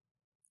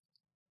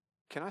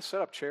 can I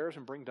set up chairs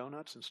and bring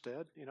donuts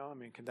instead?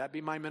 Can that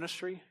be my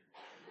ministry?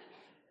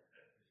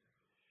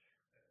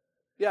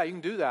 Yeah, you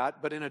can do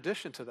that, but in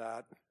addition to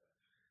that,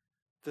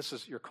 this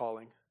is your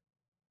calling.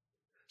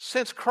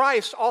 Since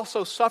Christ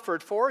also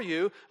suffered for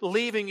you,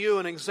 leaving you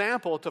an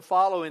example to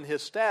follow in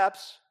his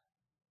steps.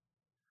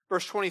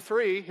 Verse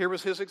 23, here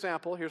was his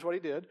example. Here's what he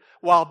did.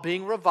 While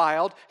being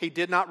reviled, he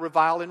did not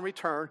revile in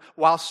return.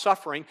 While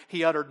suffering,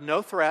 he uttered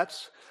no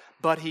threats,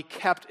 but he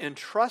kept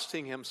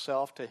entrusting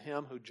himself to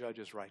him who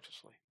judges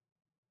righteously.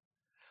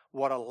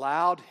 What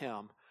allowed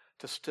him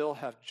to still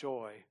have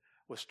joy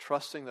was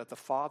trusting that the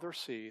Father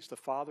sees, the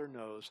Father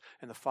knows,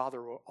 and the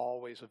Father will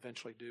always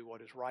eventually do what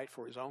is right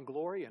for his own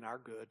glory and our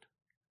good.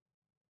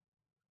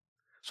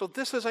 So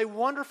this is a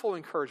wonderful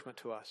encouragement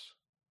to us.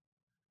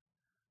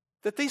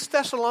 That these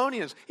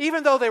Thessalonians,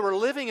 even though they were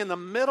living in the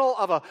middle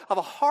of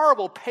a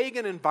horrible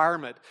pagan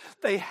environment,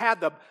 they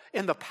had,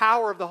 in the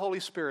power of the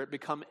Holy Spirit,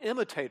 become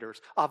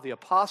imitators of the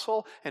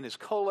apostle and his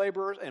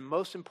co-laborers, and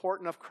most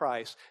important of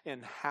Christ,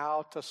 in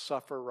how to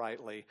suffer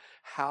rightly,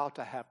 how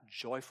to have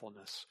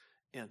joyfulness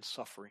in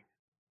suffering.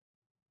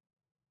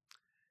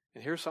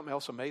 And here's something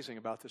else amazing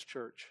about this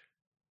church.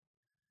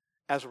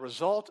 As a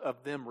result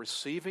of them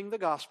receiving the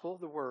gospel,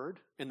 the word,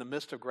 in the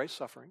midst of great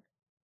suffering,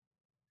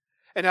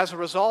 and as a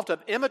result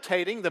of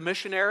imitating the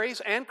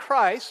missionaries and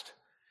Christ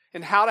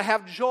in how to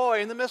have joy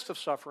in the midst of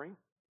suffering,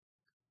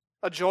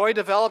 a joy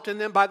developed in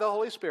them by the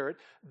Holy Spirit,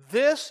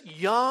 this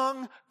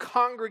young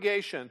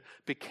congregation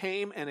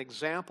became an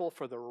example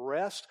for the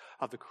rest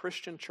of the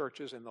Christian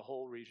churches in the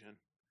whole region.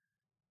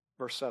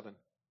 Verse 7.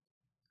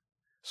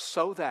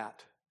 So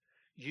that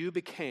you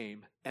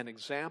became an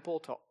example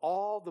to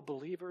all the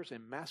believers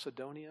in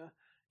Macedonia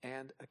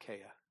and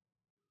Achaia.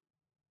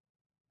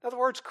 In other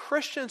words,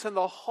 Christians in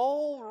the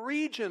whole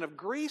region of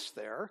Greece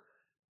there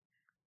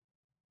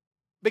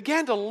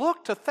began to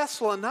look to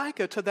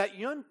Thessalonica, to that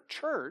young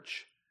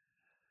church,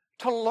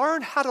 to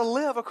learn how to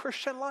live a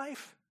Christian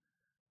life.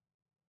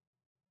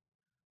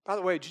 By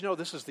the way, did you know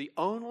this is the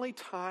only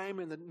time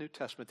in the New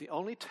Testament, the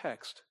only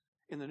text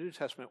in the New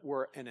Testament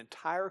where an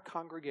entire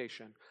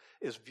congregation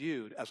is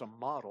viewed as a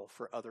model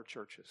for other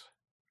churches?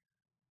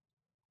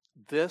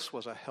 This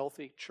was a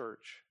healthy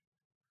church,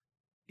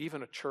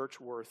 even a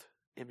church worth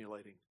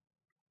emulating.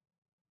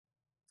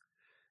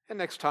 And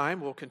next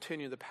time we'll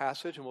continue the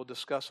passage and we'll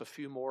discuss a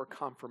few more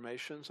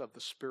confirmations of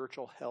the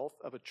spiritual health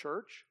of a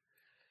church.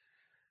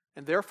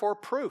 And therefore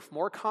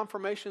more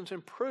confirmations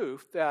and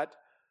proof that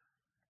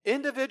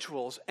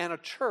individuals and a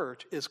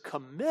church is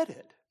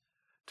committed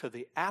to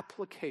the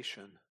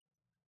application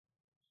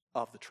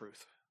of the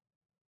truth.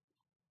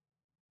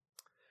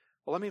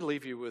 Well, let me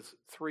leave you with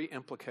 3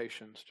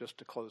 implications just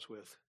to close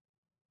with.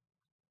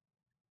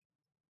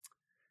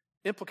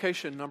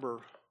 Implication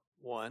number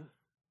 1,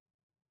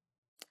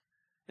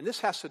 and this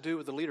has to do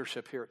with the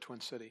leadership here at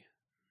Twin City.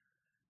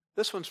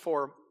 This one's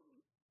for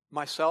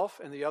myself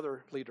and the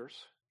other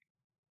leaders.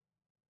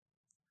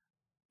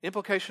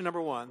 Implication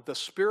number 1, the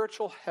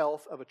spiritual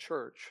health of a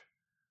church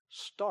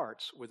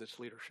starts with its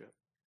leadership.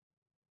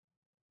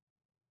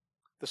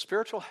 The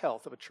spiritual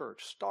health of a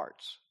church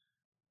starts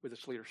with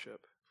its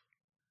leadership.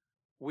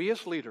 We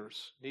as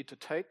leaders need to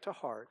take to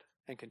heart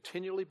and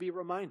continually be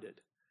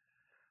reminded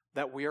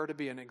that we are to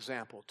be an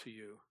example to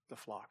you, the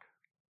flock.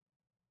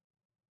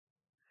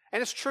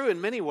 And it's true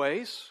in many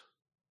ways,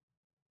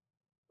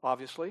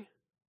 obviously,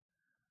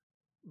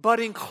 but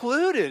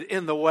included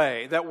in the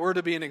way that we're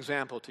to be an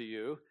example to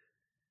you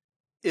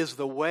is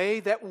the way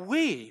that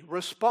we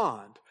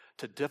respond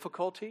to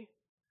difficulty,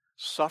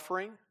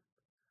 suffering,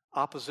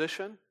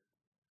 opposition,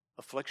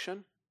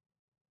 affliction,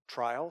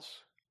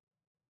 trials,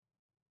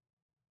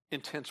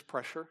 intense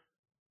pressure.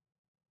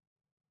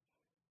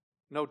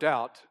 No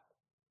doubt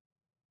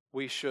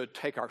we should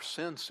take our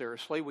sin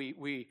seriously.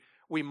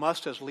 We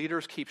must, as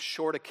leaders, keep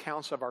short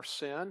accounts of our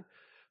sin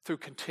through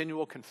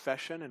continual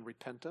confession and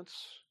repentance.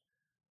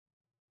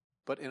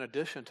 But in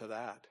addition to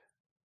that,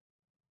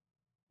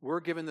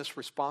 we're given this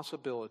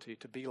responsibility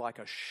to be like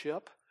a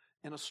ship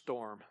in a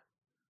storm,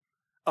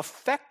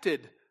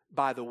 affected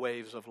by the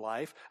waves of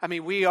life. I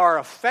mean, we are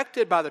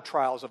affected by the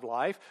trials of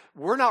life.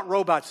 We're not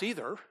robots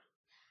either.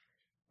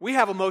 We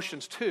have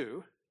emotions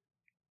too.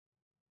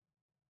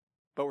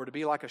 But we're to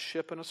be like a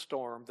ship in a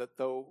storm, that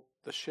though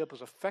the ship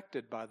is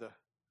affected by the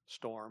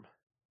storm,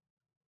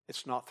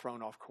 it's not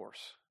thrown off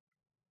course.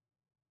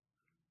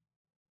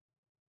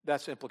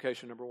 That's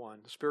implication number one.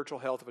 The spiritual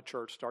health of a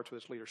church starts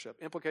with its leadership.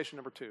 Implication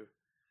number two.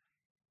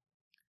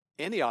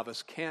 Any of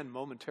us can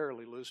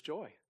momentarily lose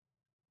joy.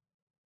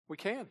 We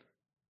can.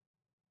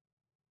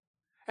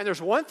 And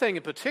there's one thing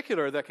in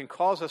particular that can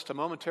cause us to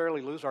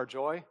momentarily lose our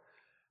joy.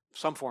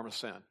 Some form of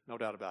sin, no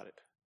doubt about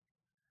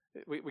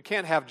it. We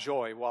can't have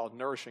joy while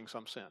nourishing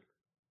some sin.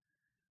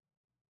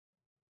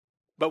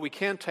 But we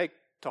can take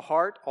to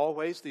heart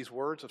always these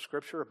words of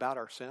Scripture about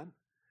our sin,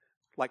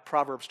 like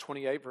Proverbs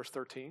 28, verse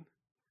 13.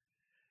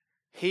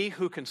 He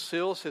who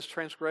conceals his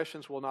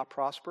transgressions will not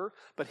prosper,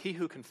 but he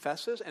who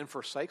confesses and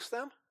forsakes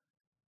them,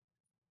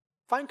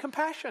 find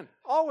compassion,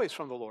 always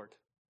from the Lord.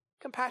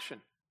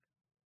 Compassion.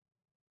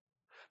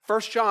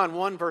 1 John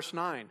 1, verse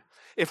 9.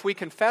 If we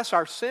confess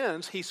our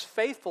sins, he's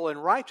faithful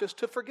and righteous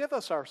to forgive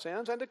us our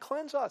sins and to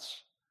cleanse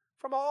us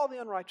from all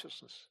the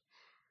unrighteousness.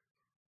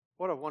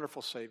 What a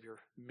wonderful Savior,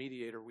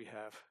 mediator we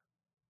have.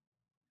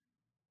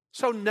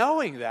 So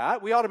knowing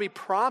that, we ought to be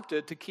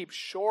prompted to keep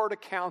short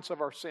accounts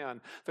of our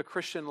sin. The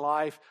Christian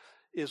life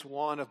is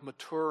one of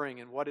maturing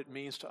in what it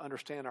means to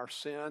understand our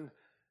sin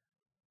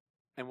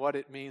and what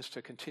it means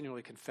to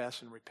continually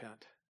confess and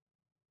repent.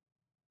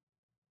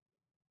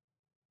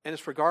 And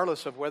it's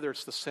regardless of whether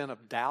it's the sin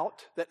of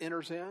doubt that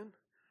enters in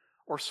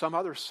or some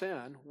other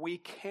sin, we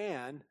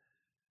can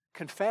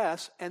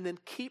confess and then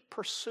keep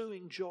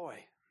pursuing joy.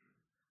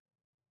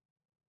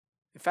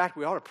 In fact,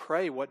 we ought to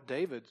pray what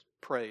David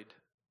prayed.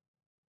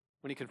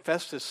 When he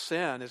confessed his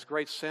sin, his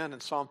great sin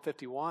in Psalm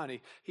 51,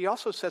 he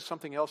also said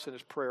something else in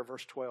his prayer,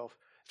 verse 12.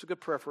 It's a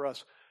good prayer for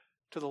us.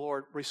 To the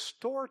Lord,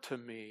 restore to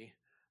me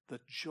the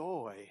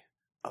joy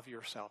of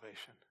your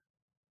salvation.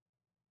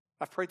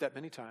 I've prayed that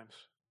many times.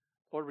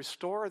 Lord,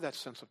 restore that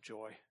sense of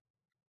joy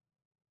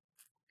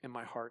in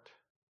my heart.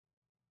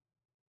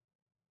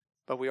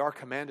 But we are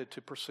commanded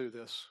to pursue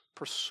this.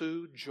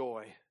 Pursue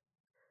joy.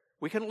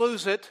 We can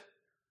lose it,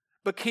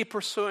 but keep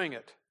pursuing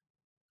it.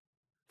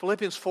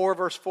 Philippians 4,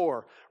 verse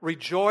 4,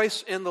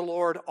 rejoice in the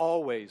Lord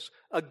always.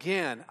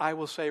 Again, I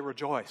will say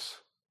rejoice.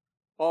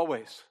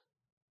 Always.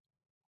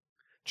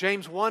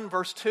 James 1,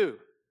 verse 2,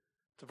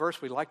 it's a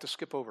verse we like to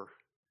skip over.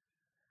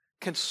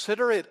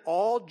 Consider it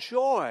all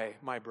joy,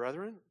 my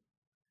brethren,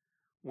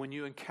 when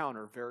you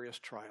encounter various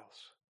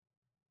trials.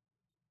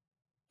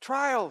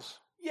 Trials,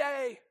 yay!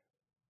 I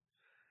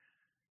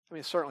mean,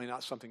 it's certainly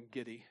not something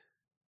giddy.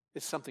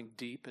 It's something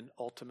deep and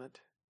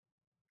ultimate.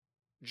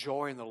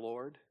 Joy in the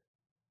Lord.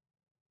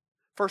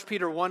 1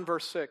 Peter 1,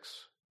 verse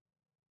 6.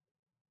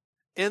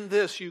 In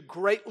this you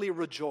greatly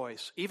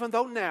rejoice, even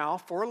though now,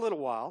 for a little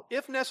while,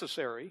 if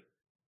necessary,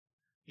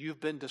 you've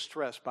been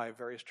distressed by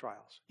various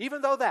trials.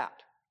 Even though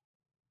that,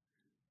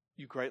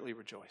 you greatly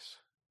rejoice.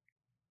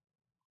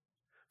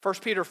 1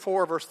 Peter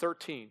 4, verse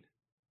 13.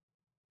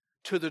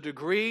 To the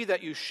degree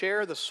that you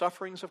share the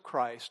sufferings of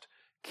Christ,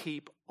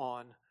 keep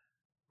on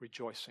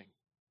rejoicing.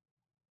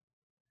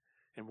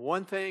 And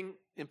one thing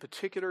in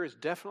particular is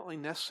definitely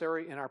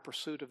necessary in our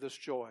pursuit of this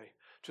joy.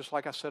 Just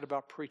like I said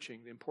about preaching,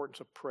 the importance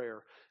of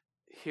prayer.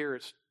 Here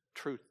it's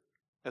truth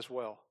as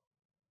well.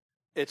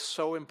 It's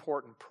so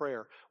important,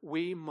 prayer.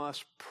 We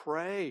must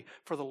pray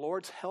for the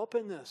Lord's help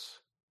in this.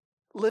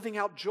 Living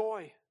out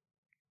joy.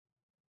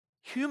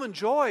 Human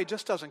joy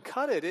just doesn't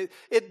cut it.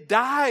 It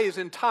dies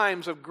in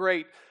times of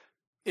great,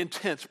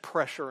 intense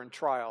pressure and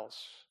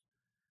trials.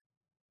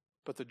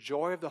 But the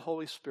joy of the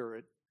Holy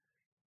Spirit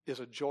is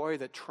a joy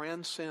that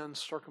transcends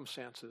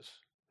circumstances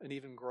and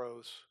even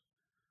grows.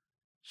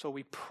 So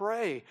we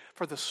pray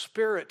for the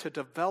Spirit to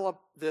develop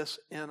this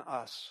in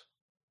us.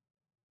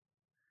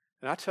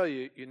 And I tell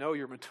you, you know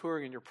you're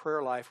maturing in your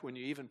prayer life when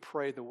you even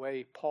pray the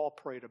way Paul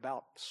prayed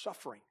about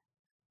suffering.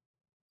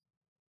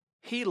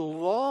 He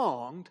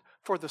longed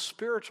for the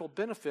spiritual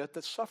benefit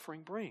that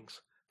suffering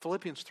brings.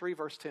 Philippians 3,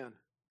 verse 10.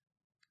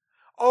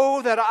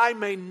 Oh, that I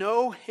may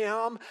know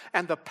him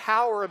and the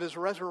power of his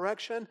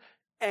resurrection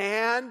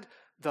and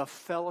the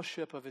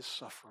fellowship of his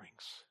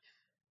sufferings,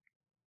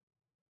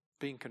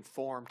 being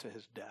conformed to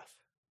his death.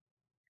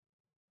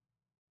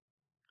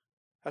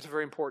 That's a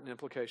very important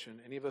implication.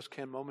 Any of us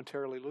can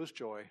momentarily lose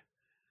joy,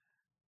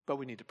 but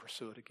we need to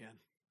pursue it again.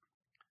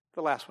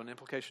 The last one,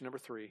 implication number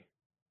 3.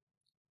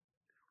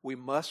 We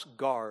must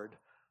guard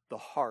the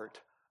heart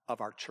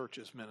of our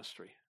church's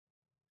ministry.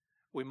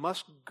 We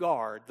must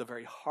guard the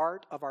very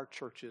heart of our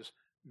church's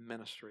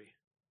ministry.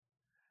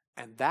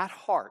 And that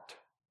heart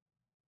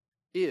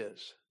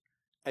is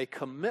a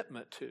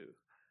commitment to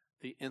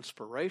the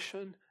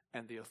inspiration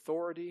and the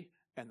authority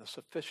and the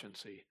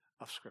sufficiency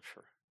of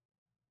Scripture.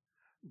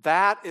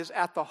 That is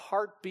at the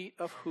heartbeat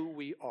of who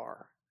we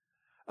are.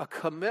 A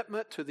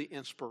commitment to the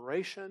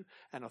inspiration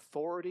and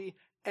authority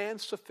and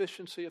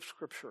sufficiency of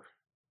Scripture.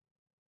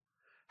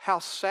 How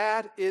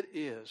sad it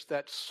is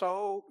that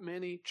so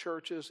many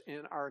churches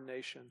in our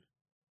nation,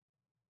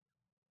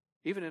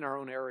 even in our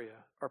own area,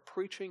 are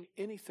preaching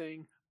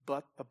anything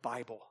but the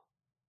Bible.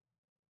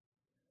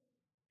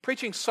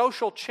 Preaching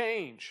social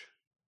change,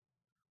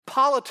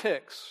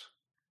 politics,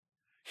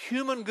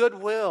 human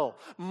goodwill,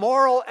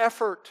 moral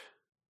effort.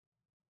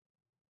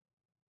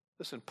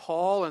 Listen,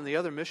 Paul and the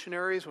other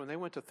missionaries, when they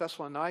went to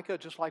Thessalonica,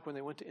 just like when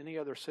they went to any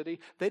other city,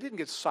 they didn't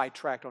get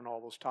sidetracked on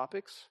all those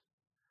topics.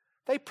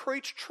 They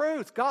preached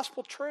truth,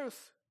 gospel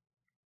truth.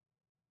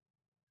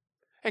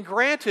 And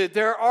granted,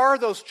 there are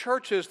those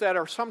churches that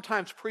are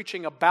sometimes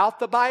preaching about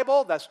the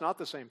Bible. That's not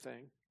the same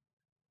thing.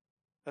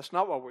 That's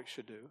not what we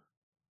should do.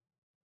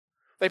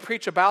 They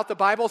preach about the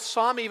Bible.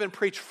 Some even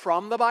preach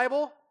from the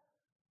Bible.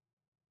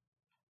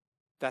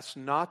 That's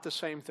not the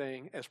same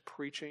thing as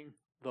preaching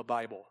the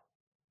Bible.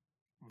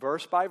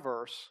 Verse by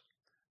verse,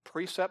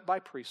 precept by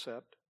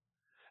precept,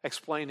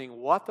 explaining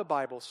what the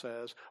Bible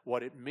says,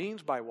 what it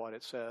means by what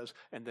it says,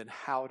 and then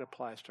how it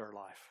applies to our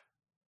life.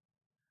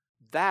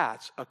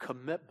 That's a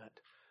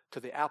commitment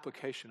to the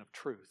application of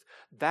truth.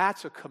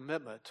 That's a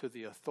commitment to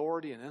the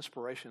authority and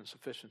inspiration and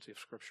sufficiency of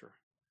Scripture.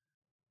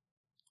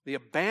 The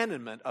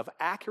abandonment of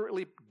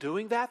accurately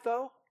doing that,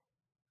 though,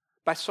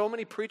 by so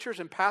many preachers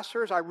and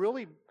pastors, I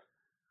really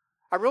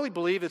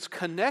believe it's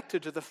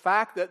connected to the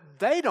fact that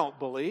they don't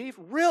believe,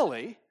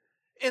 really,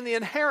 in the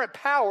inherent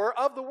power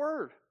of the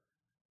Word.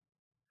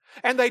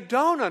 And they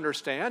don't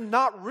understand,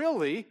 not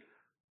really,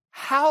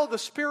 how the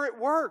Spirit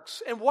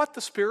works and what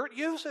the Spirit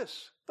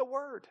uses, the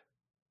Word.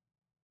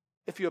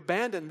 If you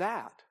abandon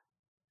that,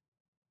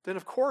 then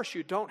of course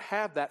you don't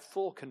have that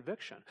full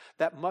conviction,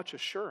 that much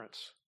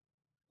assurance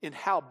in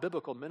how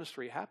biblical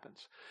ministry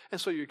happens. And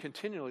so you're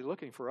continually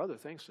looking for other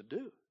things to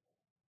do.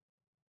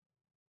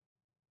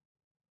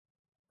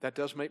 That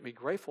does make me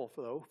grateful,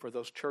 though, for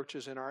those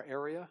churches in our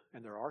area,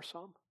 and there are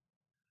some,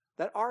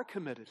 that are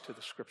committed to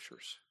the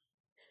Scriptures.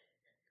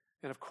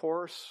 And of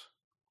course,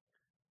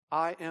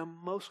 I am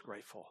most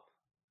grateful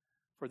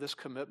for this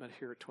commitment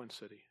here at Twin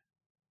City.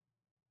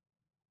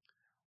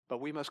 But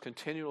we must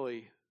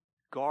continually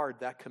guard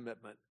that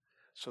commitment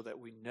so that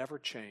we never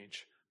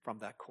change from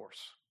that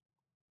course.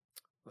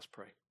 Let's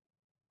pray.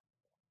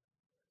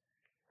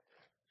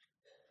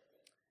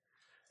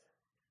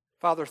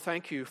 Father,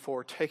 thank you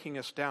for taking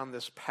us down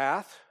this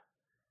path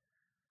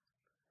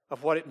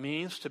of what it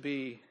means to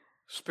be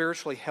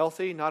spiritually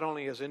healthy, not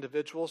only as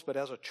individuals, but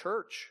as a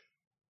church.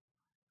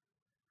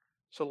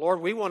 So,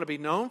 Lord, we want to be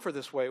known for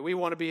this way. We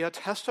want to be a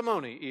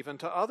testimony even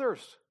to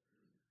others,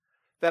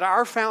 that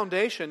our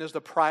foundation is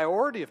the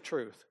priority of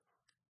truth.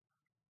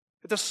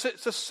 It's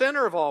the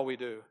center of all we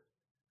do.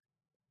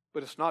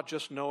 But it's not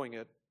just knowing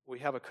it. We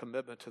have a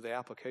commitment to the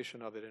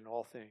application of it in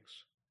all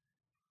things.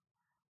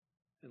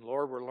 And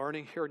Lord, we're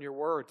learning here in your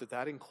word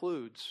that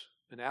includes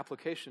an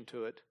application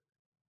to it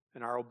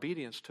and our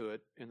obedience to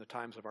it in the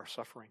times of our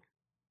suffering.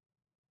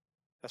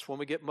 That's when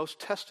we get most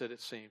tested, it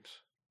seems.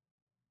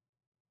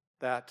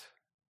 That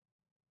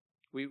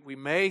we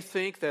may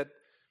think that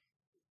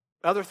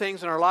other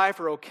things in our life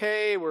are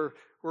okay, we're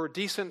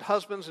decent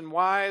husbands and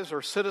wives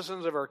or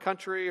citizens of our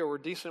country, or we're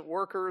decent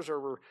workers,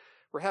 or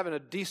we're having a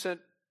decent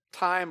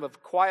time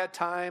of quiet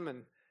time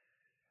and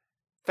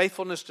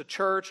faithfulness to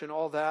church and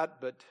all that,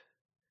 but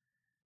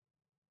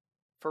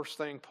first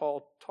thing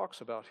Paul talks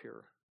about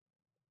here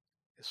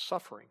is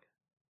suffering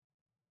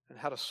and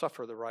how to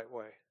suffer the right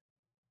way.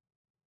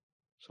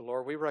 So,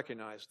 Lord, we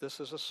recognize this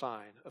is a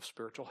sign of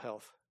spiritual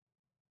health.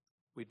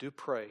 We do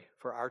pray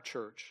for our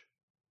church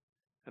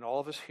and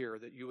all of us here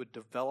that you would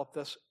develop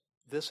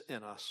this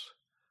in us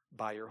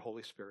by your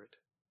Holy Spirit.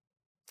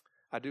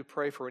 I do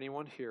pray for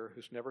anyone here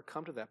who's never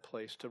come to that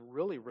place to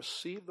really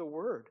receive the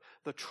word,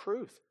 the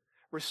truth.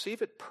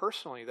 Receive it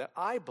personally, that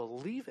I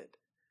believe it.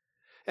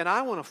 And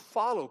I want to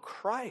follow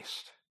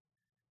Christ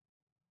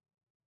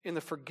in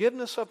the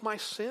forgiveness of my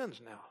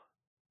sins now.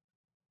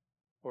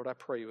 Lord, I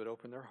pray you would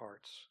open their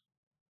hearts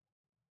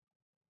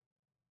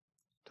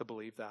to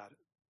believe that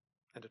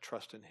and to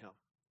trust in him.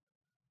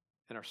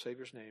 In our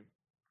Savior's name,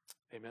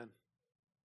 amen.